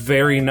looks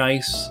very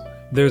nice.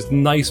 There's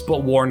nice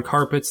but worn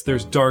carpets.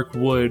 There's dark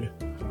wood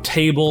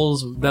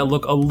tables that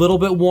look a little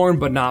bit worn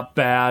but not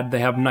bad. They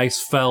have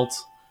nice felt.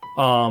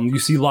 You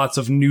see lots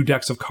of new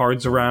decks of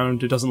cards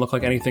around. It doesn't look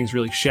like anything's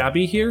really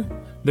shabby here.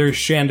 There's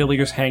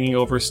chandeliers hanging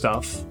over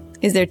stuff.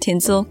 Is there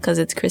tinsel because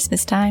it's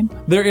Christmas time?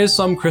 There is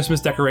some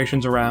Christmas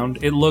decorations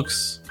around. It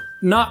looks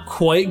not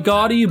quite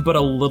gaudy, but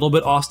a little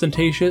bit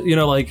ostentatious. You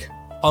know, like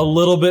a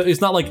little bit. It's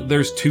not like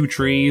there's 2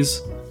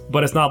 trees,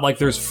 but it's not like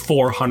there's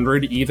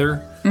 400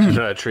 either. There's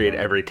not a tree at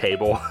every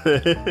table.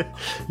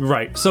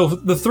 Right. So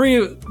the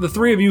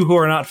three of you who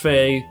are not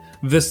Fae,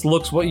 this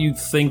looks what you'd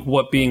think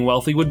what being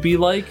wealthy would be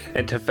like.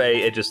 And to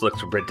Faye, it just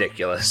looks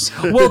ridiculous.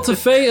 Well, to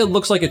Fae, it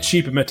looks like a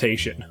cheap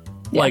imitation.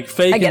 Yeah, like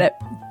Fae I get it.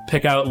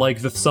 pick out like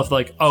the stuff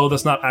like, oh,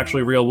 that's not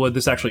actually real wood.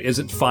 This actually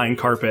isn't fine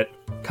carpet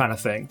kind of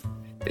thing.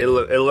 It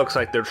looks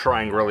like they're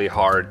trying really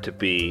hard to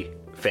be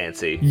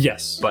fancy.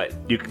 Yes. But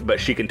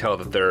she can tell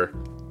that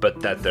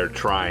they're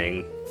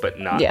trying, but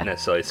not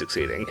necessarily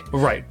succeeding.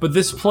 Right. But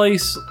this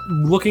place,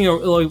 looking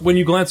like when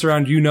you glance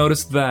around, you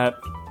notice that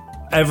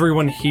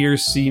everyone here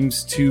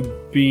seems to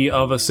be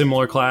of a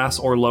similar class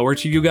or lower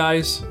to you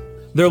guys.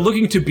 They're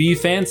looking to be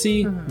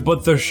fancy,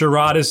 but the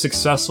charade is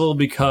successful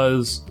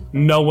because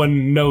no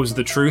one knows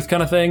the truth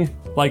kind of thing.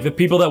 Like, the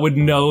people that would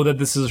know that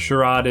this is a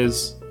charade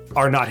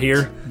are not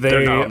here.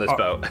 They're not on this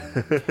boat.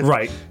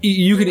 Right.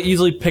 You could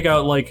easily pick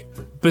out, like,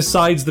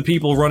 besides the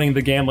people running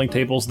the gambling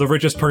tables, the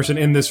richest person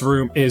in this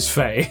room is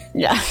Faye.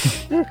 Yeah.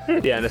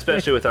 Yeah, and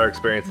especially with our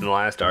experience in the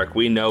last arc,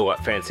 we know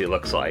what fancy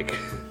looks like.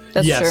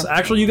 That's Yes, true.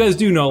 actually, you guys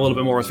do know a little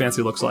bit more what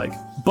fancy looks like.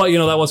 But, you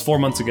know, that was 4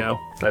 months ago.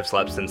 I've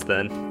slept since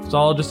then. It's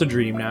all just a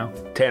dream now.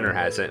 Tanner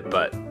hasn't,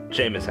 but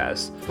Seamus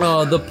has.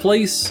 The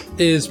place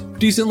is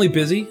decently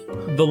busy.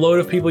 The load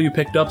of people you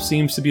picked up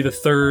seems to be the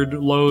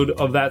 3rd load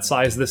of that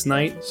size this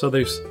night, so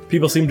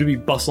people seem to be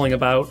bustling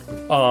about.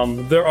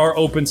 There are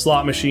open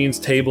slot machines,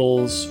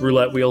 tables,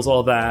 roulette wheels,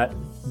 all that,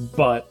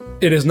 but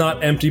it is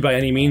not empty by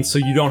any means, so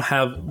you don't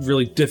have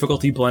really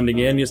difficulty blending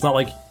in. It's not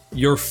like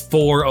you're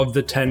 4 of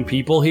the 10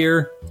 people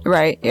here.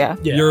 Right, yeah.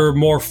 You're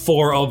more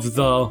 4 of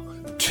the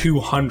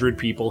 200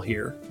 people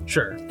here.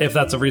 Sure. If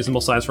that's a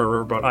reasonable size for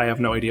a riverboat. I have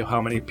no idea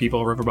how many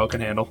people a riverboat can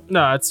handle.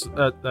 No,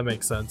 that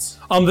makes sense.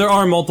 There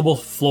are multiple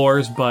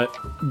floors, but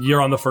you're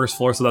on the first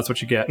floor, so that's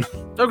what you get.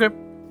 Okay.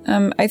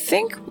 I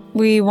think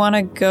we want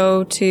to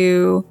go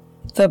to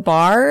the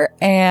bar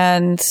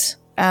and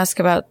ask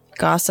about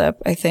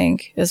gossip, I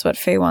think, is what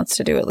Faye wants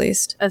to do at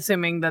least.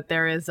 Assuming that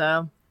there is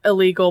a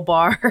illegal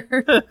bar.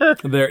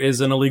 There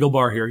is an illegal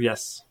bar here,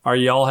 yes. Are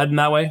y'all heading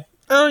that way?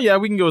 Oh, yeah,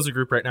 we can go as a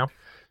group right now.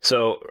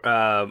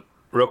 So,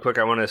 real quick,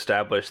 I want to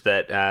establish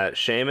that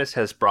Seamus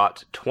has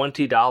brought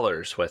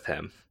 $20 with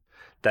him.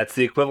 That's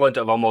the equivalent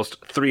of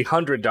almost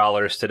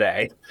 $300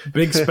 today.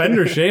 Big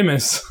spender,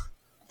 Seamus.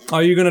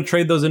 Are you going to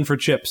trade those in for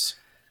chips?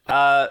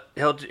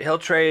 He'll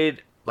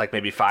trade like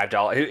maybe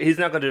 $5. He's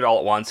not going to do it all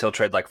at once. He'll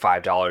trade like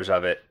 $5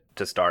 of it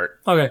to start.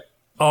 Okay.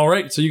 All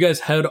right. So you guys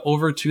head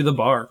over to the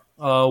bar.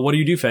 What do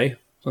you do, Faye,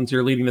 since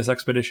you're leading this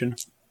expedition?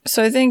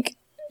 So I think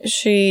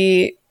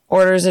she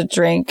orders a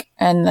drink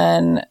and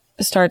then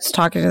starts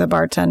talking to the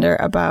bartender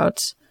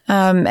about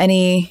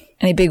any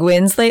big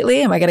wins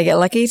lately. Am I going to get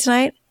lucky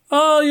tonight?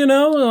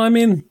 Oh, I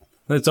mean,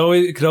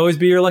 it could always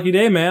be your lucky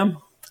day, ma'am.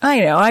 I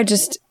know. I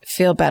just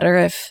feel better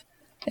if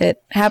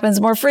it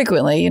happens more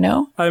frequently,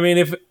 I mean,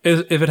 if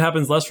it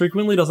happens less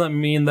frequently, doesn't that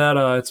mean that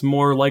it's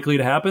more likely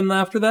to happen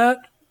after that?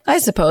 I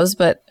suppose,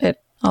 but it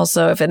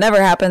also, if it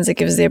never happens, it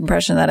gives the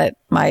impression that it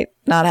might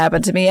not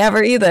happen to me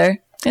ever either.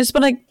 I just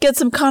want to get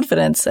some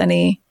confidence.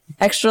 Any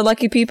extra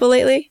lucky people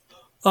lately?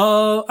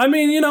 I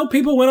mean,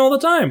 people win all the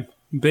time.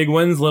 Big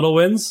wins, little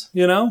wins,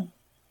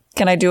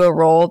 Can I do a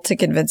roll to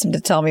convince him to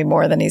tell me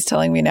more than he's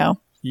telling me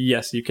now?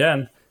 Yes, you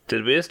can.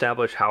 Did we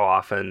establish how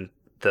often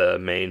the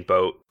main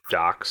boat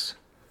docks?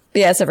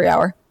 Yes, every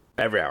hour.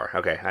 Every hour.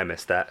 Okay, I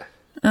missed that.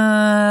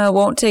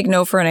 Won't take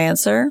no for an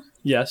answer.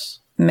 Yes.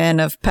 Men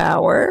of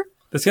power.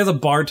 This guy's a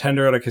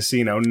bartender at a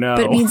casino. No.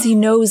 But it means he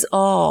knows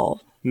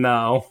all.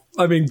 No.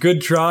 I mean,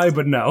 good try,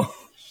 but no.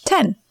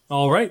 10.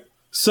 All right.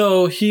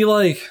 So he,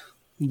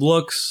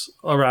 looks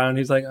around.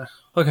 He's like,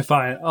 okay,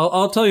 fine.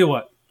 I'll tell you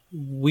what.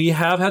 We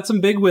have had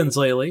some big wins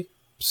lately.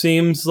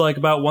 Seems like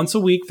about once a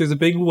week there's a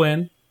big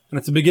win, and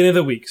it's the beginning of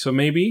the week. So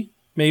maybe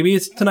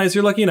tonight's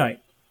your lucky night.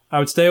 I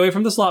would stay away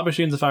from the slot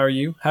machines if I were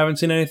you. Haven't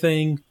seen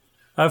anything.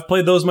 I've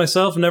played those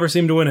myself, never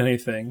seemed to win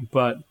anything.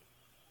 But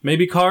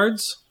maybe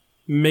cards,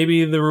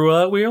 maybe the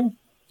roulette wheel.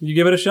 You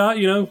give it a shot,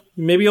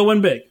 maybe you'll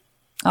win big.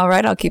 All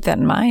right, I'll keep that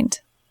in mind.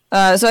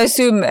 So I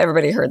assume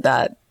everybody heard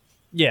that.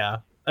 Yeah,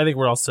 I think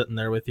we're all sitting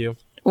there with you.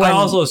 I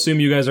also assume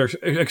you guys are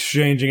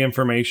exchanging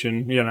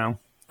information,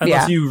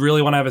 Unless you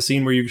really want to have a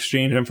scene where you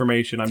exchange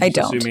information. I'm just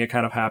assuming it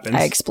kind of happens.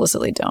 I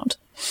explicitly don't.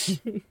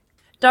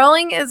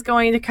 Darling is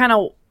going to kind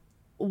of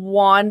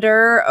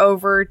wander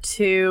over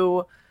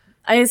to,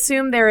 I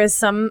assume there is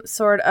some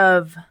sort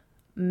of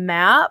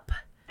map,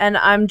 and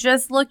I'm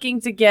just looking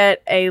to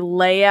get a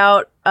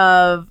layout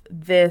of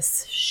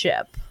this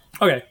ship.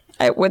 Okay.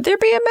 Would there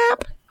be a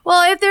map?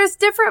 Well, if there's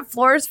different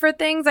floors for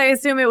things, I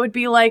assume it would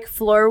be like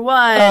floor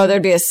 1. Oh,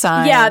 there's be a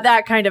sign. Yeah,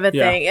 that kind of a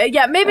thing.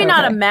 Yeah, maybe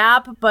not a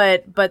map,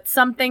 but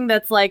something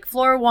that's like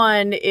floor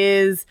 1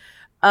 is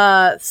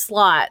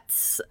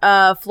slots.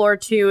 Floor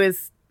 2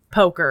 is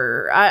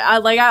poker. I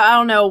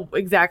don't know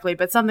exactly,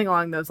 but something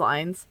along those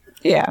lines.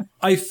 Yeah.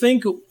 I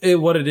think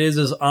what it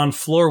is on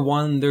floor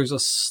 1, there's a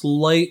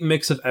slight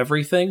mix of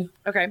everything.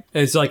 Okay.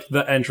 It's like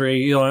the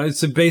entry,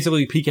 it's to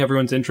basically pique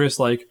everyone's interest.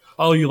 Like,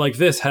 oh, you like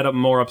this, head up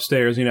more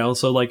upstairs,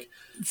 So,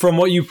 from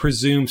what you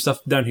presume,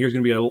 stuff down here is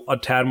going to be a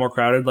tad more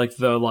crowded. Like,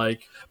 the,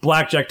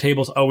 blackjack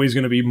table's always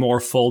going to be more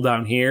full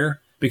down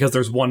here because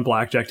there's one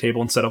blackjack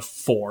table instead of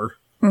 4.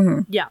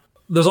 Mm-hmm. Yeah.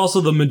 There's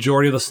also the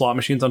majority of the slot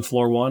machines on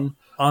floor 1.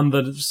 On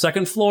the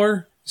second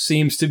floor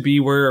seems to be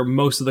where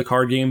most of the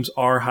card games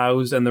are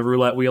housed, and the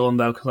roulette wheel and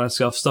that kind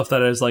of stuff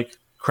that is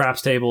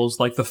craps tables,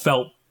 like the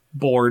felt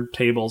board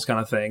tables kind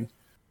of thing.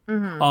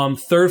 Mm-hmm.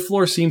 Third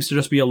floor seems to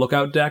just be a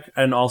lookout deck,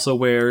 and also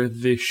where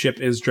the ship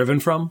is driven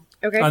from.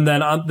 Okay. And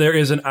then there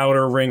is an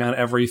outer ring on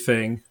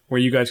everything where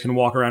you guys can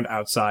walk around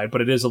outside,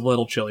 but it is a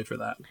little chilly for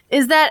that.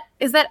 Is that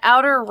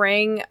outer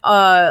ring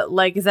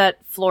is that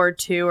floor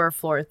 2 or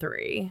floor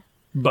 3?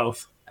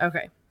 Both.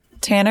 Okay.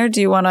 Tanner, do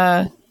you want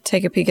to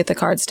take a peek at the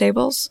cards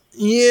tables?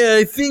 Yeah,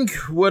 I think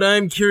what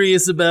I'm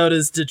curious about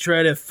is to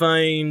try to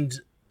find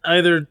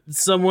either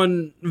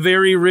someone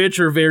very rich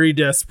or very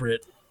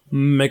desperate.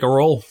 Make a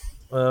roll.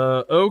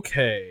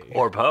 Okay.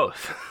 Or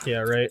both. Yeah,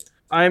 right.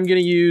 I'm going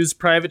to use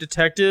Private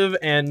Detective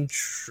and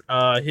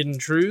Hidden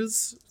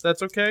Truths.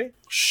 That's okay?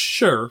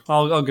 Sure.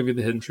 I'll give you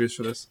the hidden truths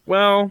for this.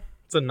 Well,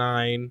 it's a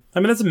 9. I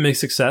mean, that's a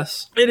mixed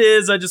success. It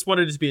is. I just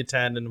wanted it to be a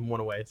 10 and 1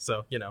 away.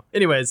 So,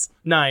 Anyways,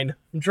 9.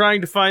 I'm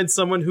trying to find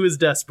someone who is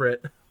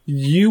desperate.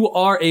 You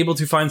are able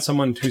to find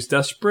someone who's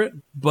desperate,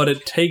 but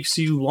it takes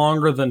you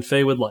longer than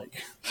Faye would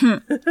like.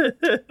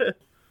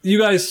 You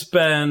guys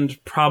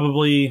spend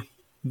probably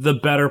the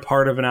better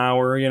part of an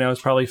hour.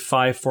 It's probably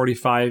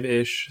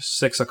 5:45-ish,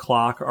 6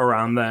 o'clock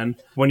around then.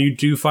 When you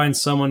do find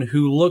someone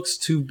who looks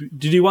to...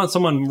 Did you want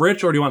someone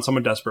rich or do you want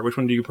someone desperate? Which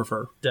one do you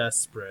prefer?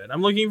 Desperate.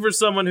 I'm looking for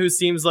someone who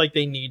seems like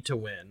they need to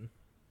win.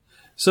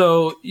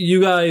 So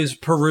you guys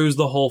peruse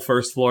the whole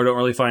first floor, don't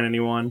really find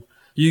anyone.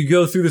 You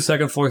go through the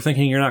second floor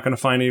thinking you're not going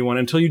to find anyone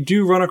until you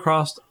do run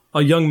across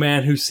a young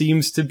man who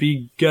seems to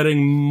be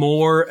getting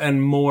more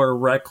and more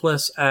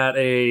reckless at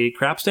a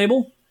craps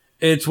table.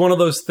 It's one of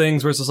those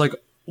things where it's just like,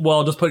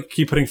 well, just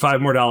keep putting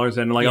 $5 more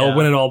in, I'll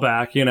win it all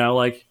back,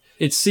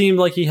 It seemed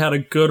like he had a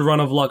good run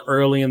of luck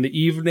early in the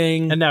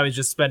evening. And now he's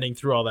just spending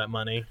through all that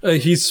money.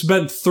 He's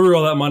spent through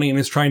all that money and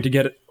is trying to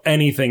get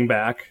anything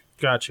back.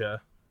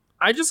 Gotcha.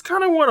 I just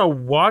kind of want to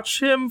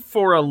watch him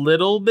for a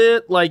little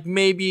bit, like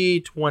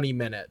maybe 20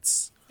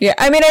 minutes. Yeah,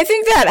 I mean, I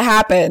think that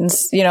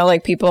happens. You know,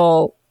 like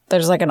people,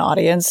 there's like an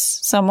audience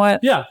somewhat.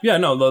 Yeah,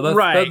 no, that's,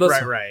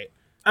 Right.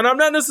 And I'm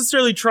not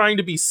necessarily trying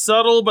to be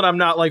subtle, but I'm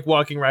not like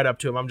walking right up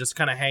to him. I'm just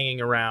kind of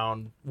hanging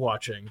around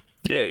watching.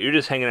 Yeah, you're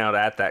just hanging out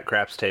at that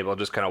craps table,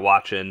 just kind of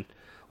watching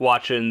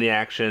the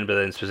action, but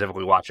then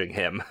specifically watching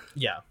him.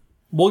 Yeah.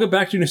 We'll get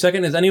back to you in a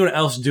second. Is anyone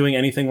else doing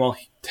anything while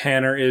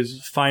Tanner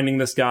is finding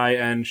this guy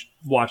and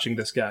watching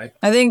this guy?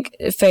 I think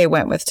Faye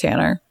went with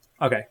Tanner.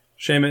 Okay.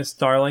 Seamus,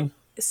 Darling?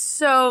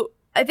 So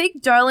I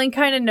think Darling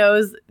kind of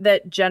knows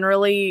that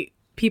generally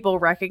people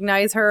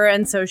recognize her,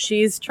 and so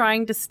she's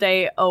trying to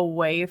stay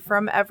away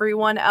from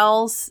everyone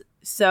else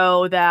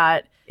so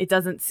that it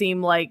doesn't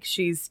seem like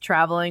she's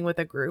traveling with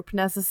a group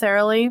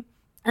necessarily.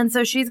 And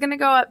so she's going to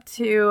go up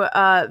to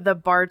the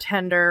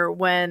bartender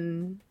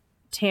when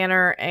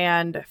Tanner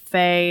and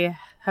Faye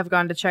have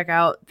gone to check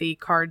out the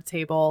card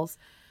tables.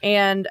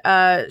 And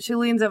she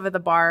leans over the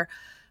bar.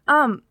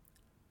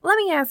 Let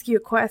me ask you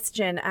a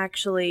question,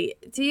 actually.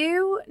 Do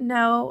you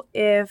know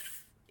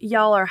if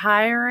y'all are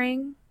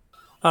hiring?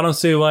 I don't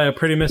see why a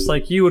pretty miss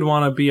like you would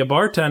want to be a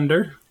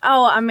bartender.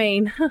 Oh, I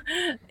mean,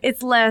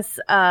 it's less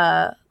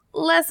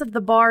of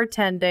the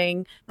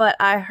bartending, but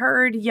I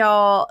heard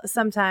y'all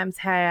sometimes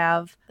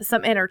have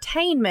some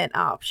entertainment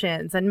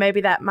options, and maybe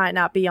that might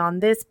not be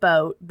on this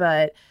boat,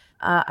 but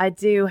I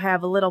do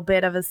have a little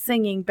bit of a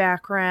singing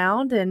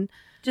background and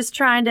just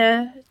trying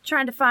to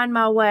find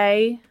my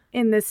way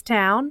in this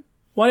town.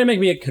 Why don't you make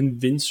me a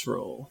convince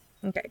roll?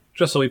 Okay.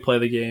 Just so we play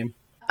the game.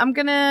 I'm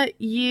gonna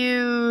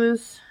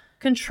use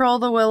control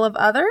the will of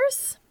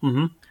others.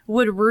 Mm-hmm.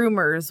 Would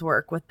rumors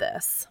work with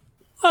this?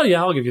 Oh, yeah,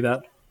 I'll give you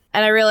that.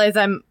 And I realize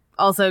I'm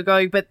also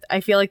going, but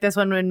I feel like this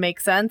one would make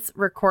sense.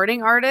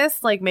 Recording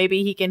artist, like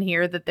maybe he can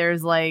hear that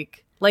there's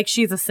like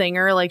she's a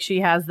singer, like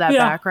she has that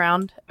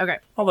background. Okay.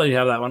 I'll let you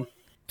have that one.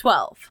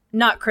 12.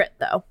 Not crit,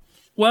 though.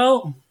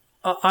 Well,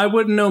 I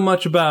wouldn't know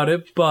much about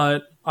it,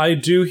 but I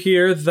do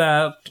hear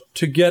that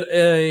to get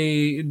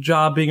a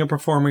job being a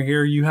performer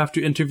here, you have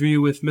to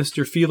interview with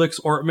Mr. Felix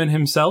Ortman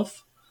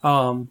himself.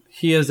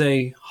 He is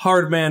a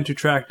hard man to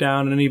track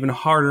down and an even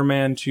harder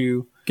man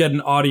to get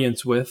an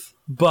audience with.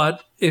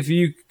 But if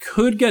you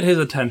could get his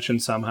attention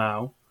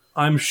somehow,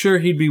 I'm sure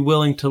he'd be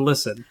willing to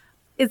listen.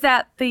 Is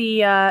that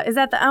the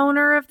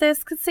owner of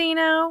this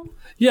casino?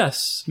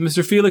 Yes,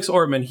 Mr. Felix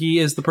Ortman. He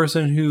is the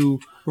person who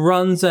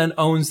runs and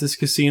owns this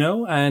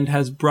casino and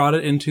has brought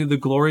it into the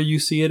glory you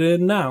see it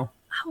in now.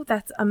 Oh,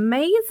 that's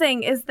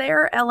amazing. Is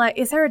there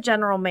a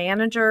general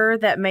manager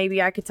that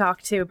maybe I could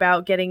talk to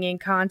about getting in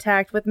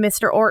contact with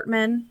Mr.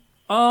 Ortman?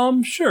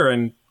 Sure.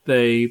 And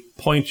they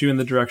point you in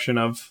the direction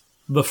of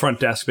the front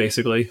desk,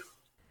 basically.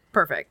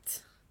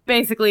 Perfect.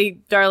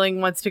 Basically,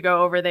 Darling wants to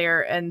go over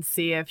there and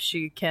see if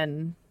she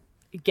can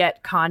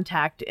get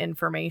contact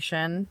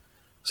information.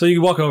 So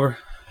you walk over.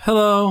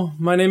 Hello,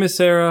 my name is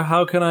Sarah.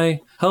 How can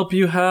I help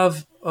you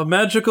have a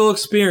magical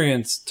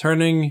experience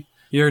turning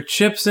your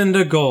chips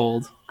into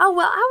gold? Oh,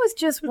 well, I was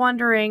just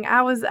wondering.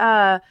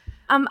 I'm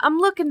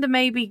looking to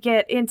maybe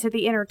get into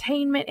the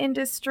entertainment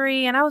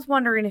industry, and I was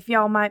wondering if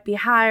y'all might be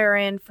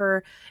hiring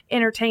for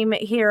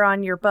entertainment here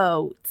on your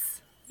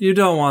boats. You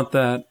don't want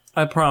that.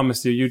 I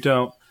promise you, you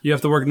don't. You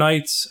have to work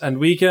nights and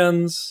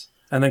weekends,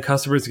 and then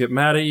customers get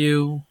mad at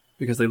you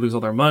because they lose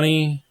all their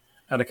money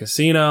at a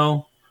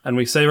casino. And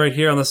we say right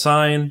here on the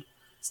sign,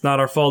 it's not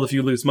our fault if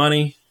you lose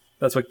money.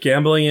 That's what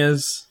gambling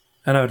is.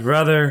 And I would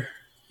rather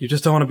you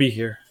just don't want to be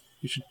here.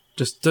 You should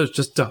just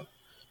don't.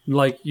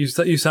 Like, you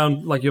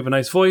sound like you have a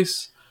nice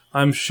voice.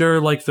 I'm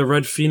sure, like, the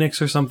Red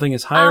Phoenix or something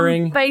is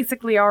hiring. I'm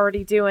basically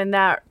already doing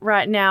that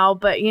right now,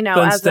 but, you know,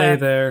 then stay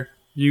there.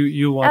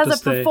 You want to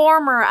stay. As a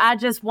performer, I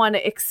just want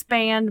to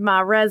expand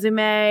my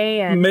resume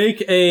and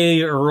make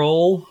a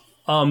roll.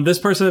 This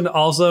person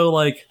also,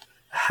 like,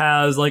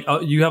 has, like,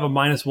 you have a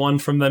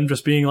 -1 from them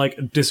just being, like,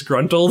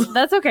 disgruntled.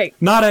 That's okay.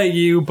 Not at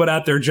you, but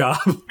at their job.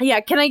 Yeah,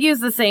 can I use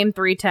the same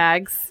 3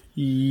 tags?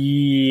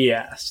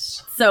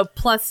 Yes. So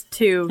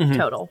 +2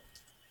 total.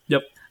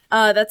 Yep.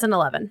 That's an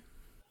 11.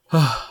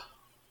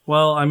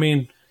 Well, I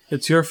mean,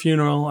 it's your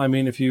funeral. I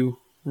mean, if you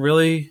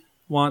really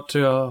want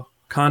to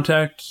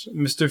contact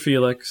Mr.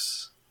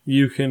 Felix,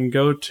 you can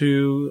go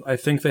to, I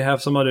think they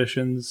have some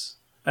auditions.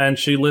 And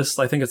she lists,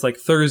 I think it's like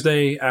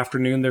Thursday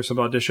afternoon, there's some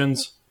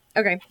auditions.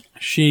 Okay.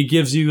 She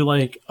gives you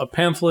like a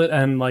pamphlet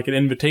and like an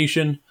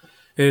invitation.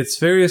 It's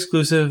very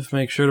exclusive.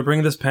 Make sure to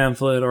bring this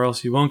pamphlet or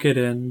else you won't get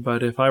in.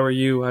 But if I were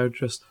you, I would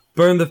just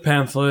burn the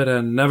pamphlet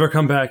and never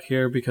come back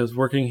here because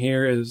working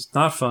here is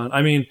not fun.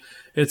 I mean,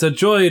 it's a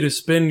joy to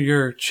spin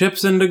your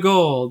chips into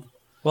gold.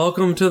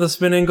 Welcome to the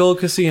Spinning Gold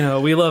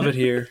Casino. We love it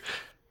here.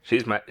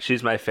 She's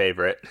my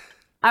favorite.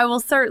 I will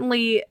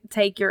certainly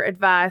take your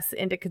advice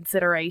into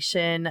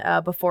consideration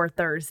before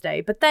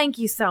Thursday, but thank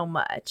you so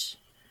much.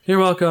 You're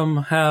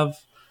welcome. Have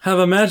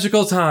a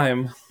magical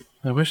time.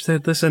 I wish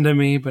they'd listen to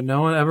me, but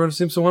everyone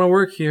seems to want to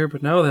work here.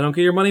 But no, they don't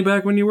get your money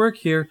back when you work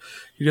here.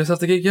 You just have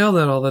to get yelled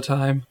at all the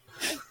time.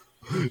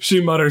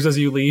 She mutters as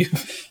you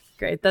leave.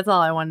 Great. That's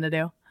all I wanted to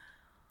do.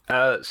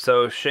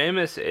 So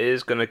Seamus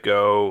is gonna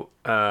go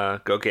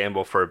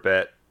gamble for a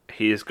bit.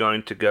 He's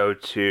going to go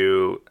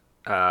to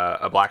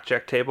a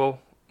blackjack table,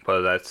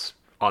 whether that's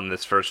on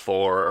this first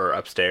floor or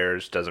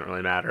upstairs, doesn't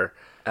really matter.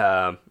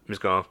 He's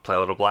going to play a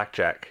little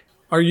blackjack.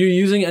 Are you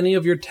using any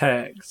of your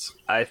tags?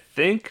 I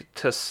think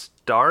to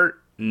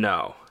start,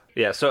 no.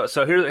 Yeah. So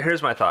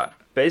here's my thought.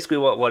 Basically,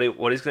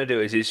 what he's going to do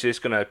is he's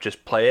just going to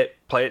just play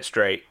it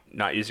straight,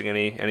 not using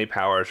any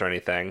powers or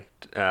anything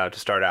to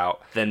start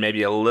out. Then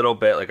maybe a little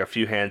bit, like a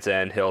few hands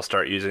in, he'll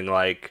start using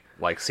like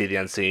see the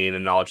unseen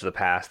and knowledge of the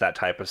past, that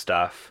type of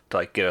stuff, to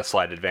like get a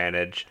slight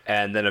advantage.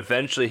 And then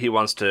eventually he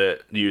wants to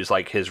use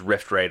like his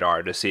rift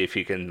radar to see if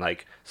he can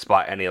like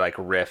spot any like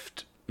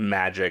rift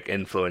magic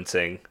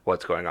influencing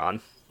what's going on.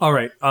 All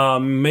right.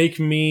 Make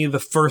me the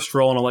first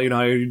roll, and I'll let you know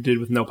how you did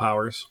with no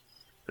powers.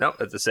 No,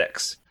 that's a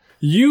 6.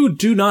 You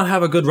do not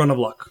have a good run of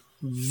luck.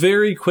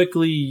 Very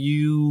quickly,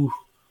 you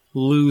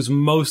lose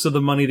most of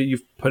the money that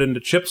you've put into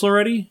chips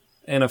already,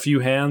 and a few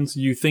hands.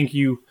 You think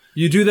you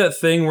do that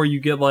thing where you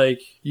get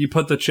like, you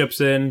put the chips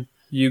in,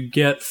 you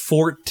get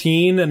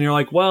 14, and you're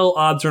like, well,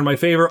 odds are in my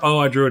favor. Oh,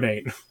 I drew an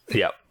 8.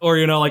 Yep. Or,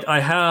 like, I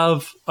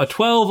have a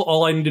 12.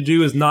 All I need to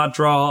do is not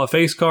draw a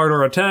face card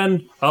or a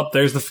 10. Oh,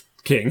 there's the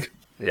king.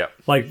 Yep.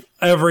 Like,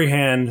 every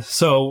hand.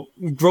 So,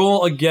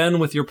 roll again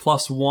with your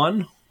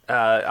 +1.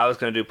 I was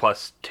going to do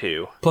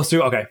 +2.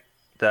 +2, okay.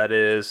 That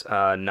is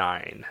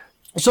 9.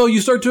 So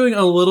you start doing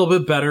a little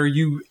bit better.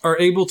 You are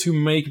able to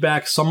make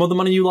back some of the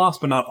money you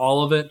lost, but not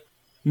all of it.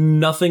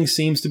 Nothing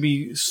seems to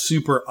be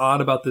super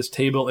odd about this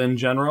table in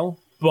general,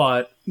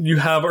 but you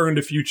have earned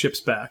a few chips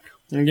back.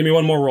 And give me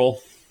one more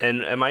roll.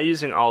 And am I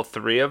using all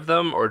 3 of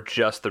them, or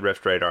just the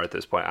Rift Radar at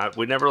this point?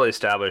 We never really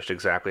established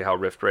exactly how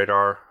Rift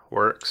Radar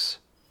works.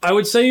 I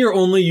would say you're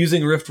only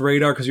using Rift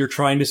Radar because you're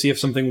trying to see if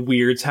something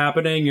weird's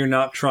happening. You're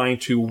not trying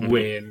to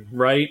win,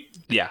 right?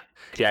 Yeah.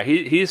 Yeah,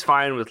 he's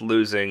fine with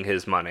losing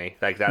his money.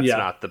 Like, that's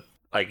not the...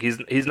 Like,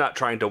 he's not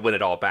trying to win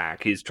it all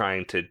back. He's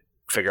trying to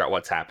figure out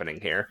what's happening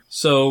here.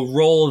 So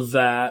roll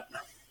that.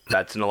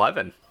 That's an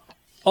 11.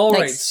 All Nice.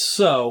 right,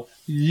 so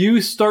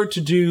you start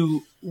to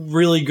do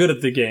really good at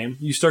the game.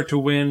 You start to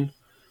win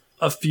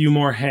a few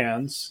more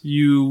hands.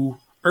 You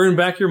earn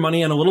back your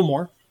money and a little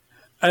more.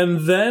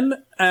 And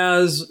then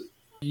as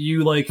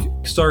you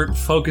start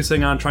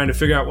focusing on trying to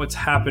figure out what's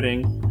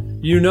happening,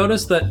 you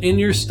notice that in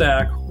your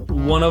stack,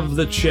 one of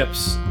the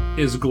chips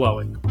is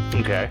glowing.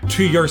 Okay.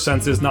 To your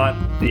senses, not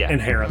Yeah.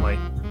 inherently.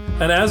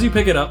 And as you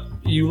pick it up,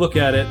 you look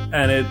at it,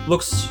 and it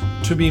looks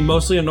to be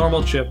mostly a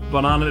normal chip,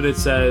 but on it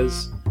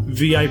says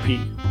VIP.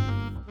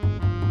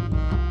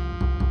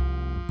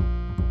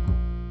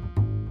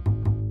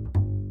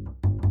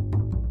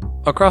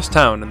 Across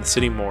town in the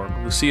city morgue,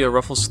 Lucia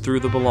ruffles through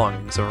the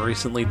belongings of a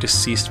recently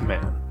deceased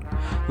man.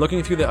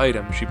 Looking through the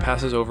items, she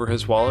passes over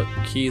his wallet,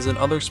 keys, and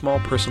other small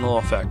personal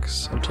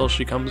effects until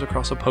she comes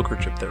across a poker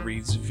chip that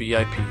reads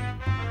VIP.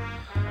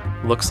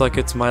 Looks like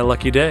it's my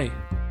lucky day.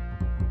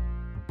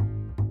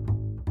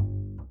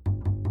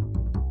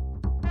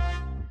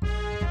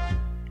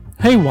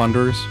 Hey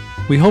Wanderers,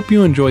 we hope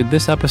you enjoyed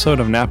this episode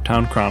of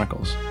Naptown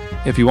Chronicles.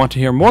 If you want to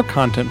hear more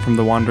content from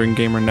the Wandering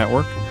Gamer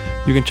Network,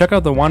 you can check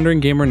out the Wandering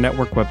Gamer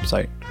Network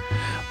website.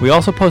 We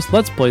also post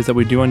Let's Plays that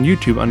we do on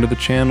YouTube under the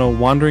channel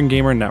Wandering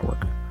Gamer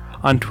Network.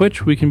 On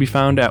Twitch, we can be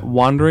found at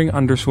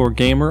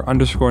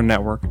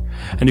wandering_gamer_network,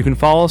 and you can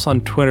follow us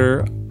on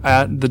Twitter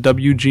at the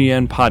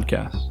WGN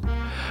Podcast.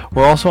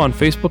 We're also on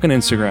Facebook and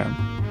Instagram.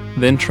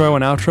 The intro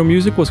and outro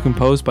music was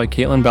composed by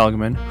Caitlin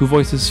Belgman, who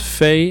voices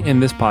Faye in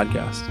this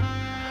podcast.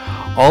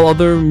 All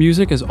other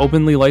music is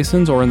openly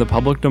licensed or in the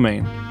public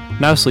domain.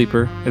 Now,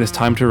 sleeper, it is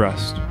time to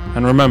rest.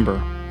 And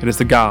remember, it is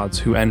the gods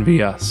who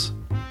envy us.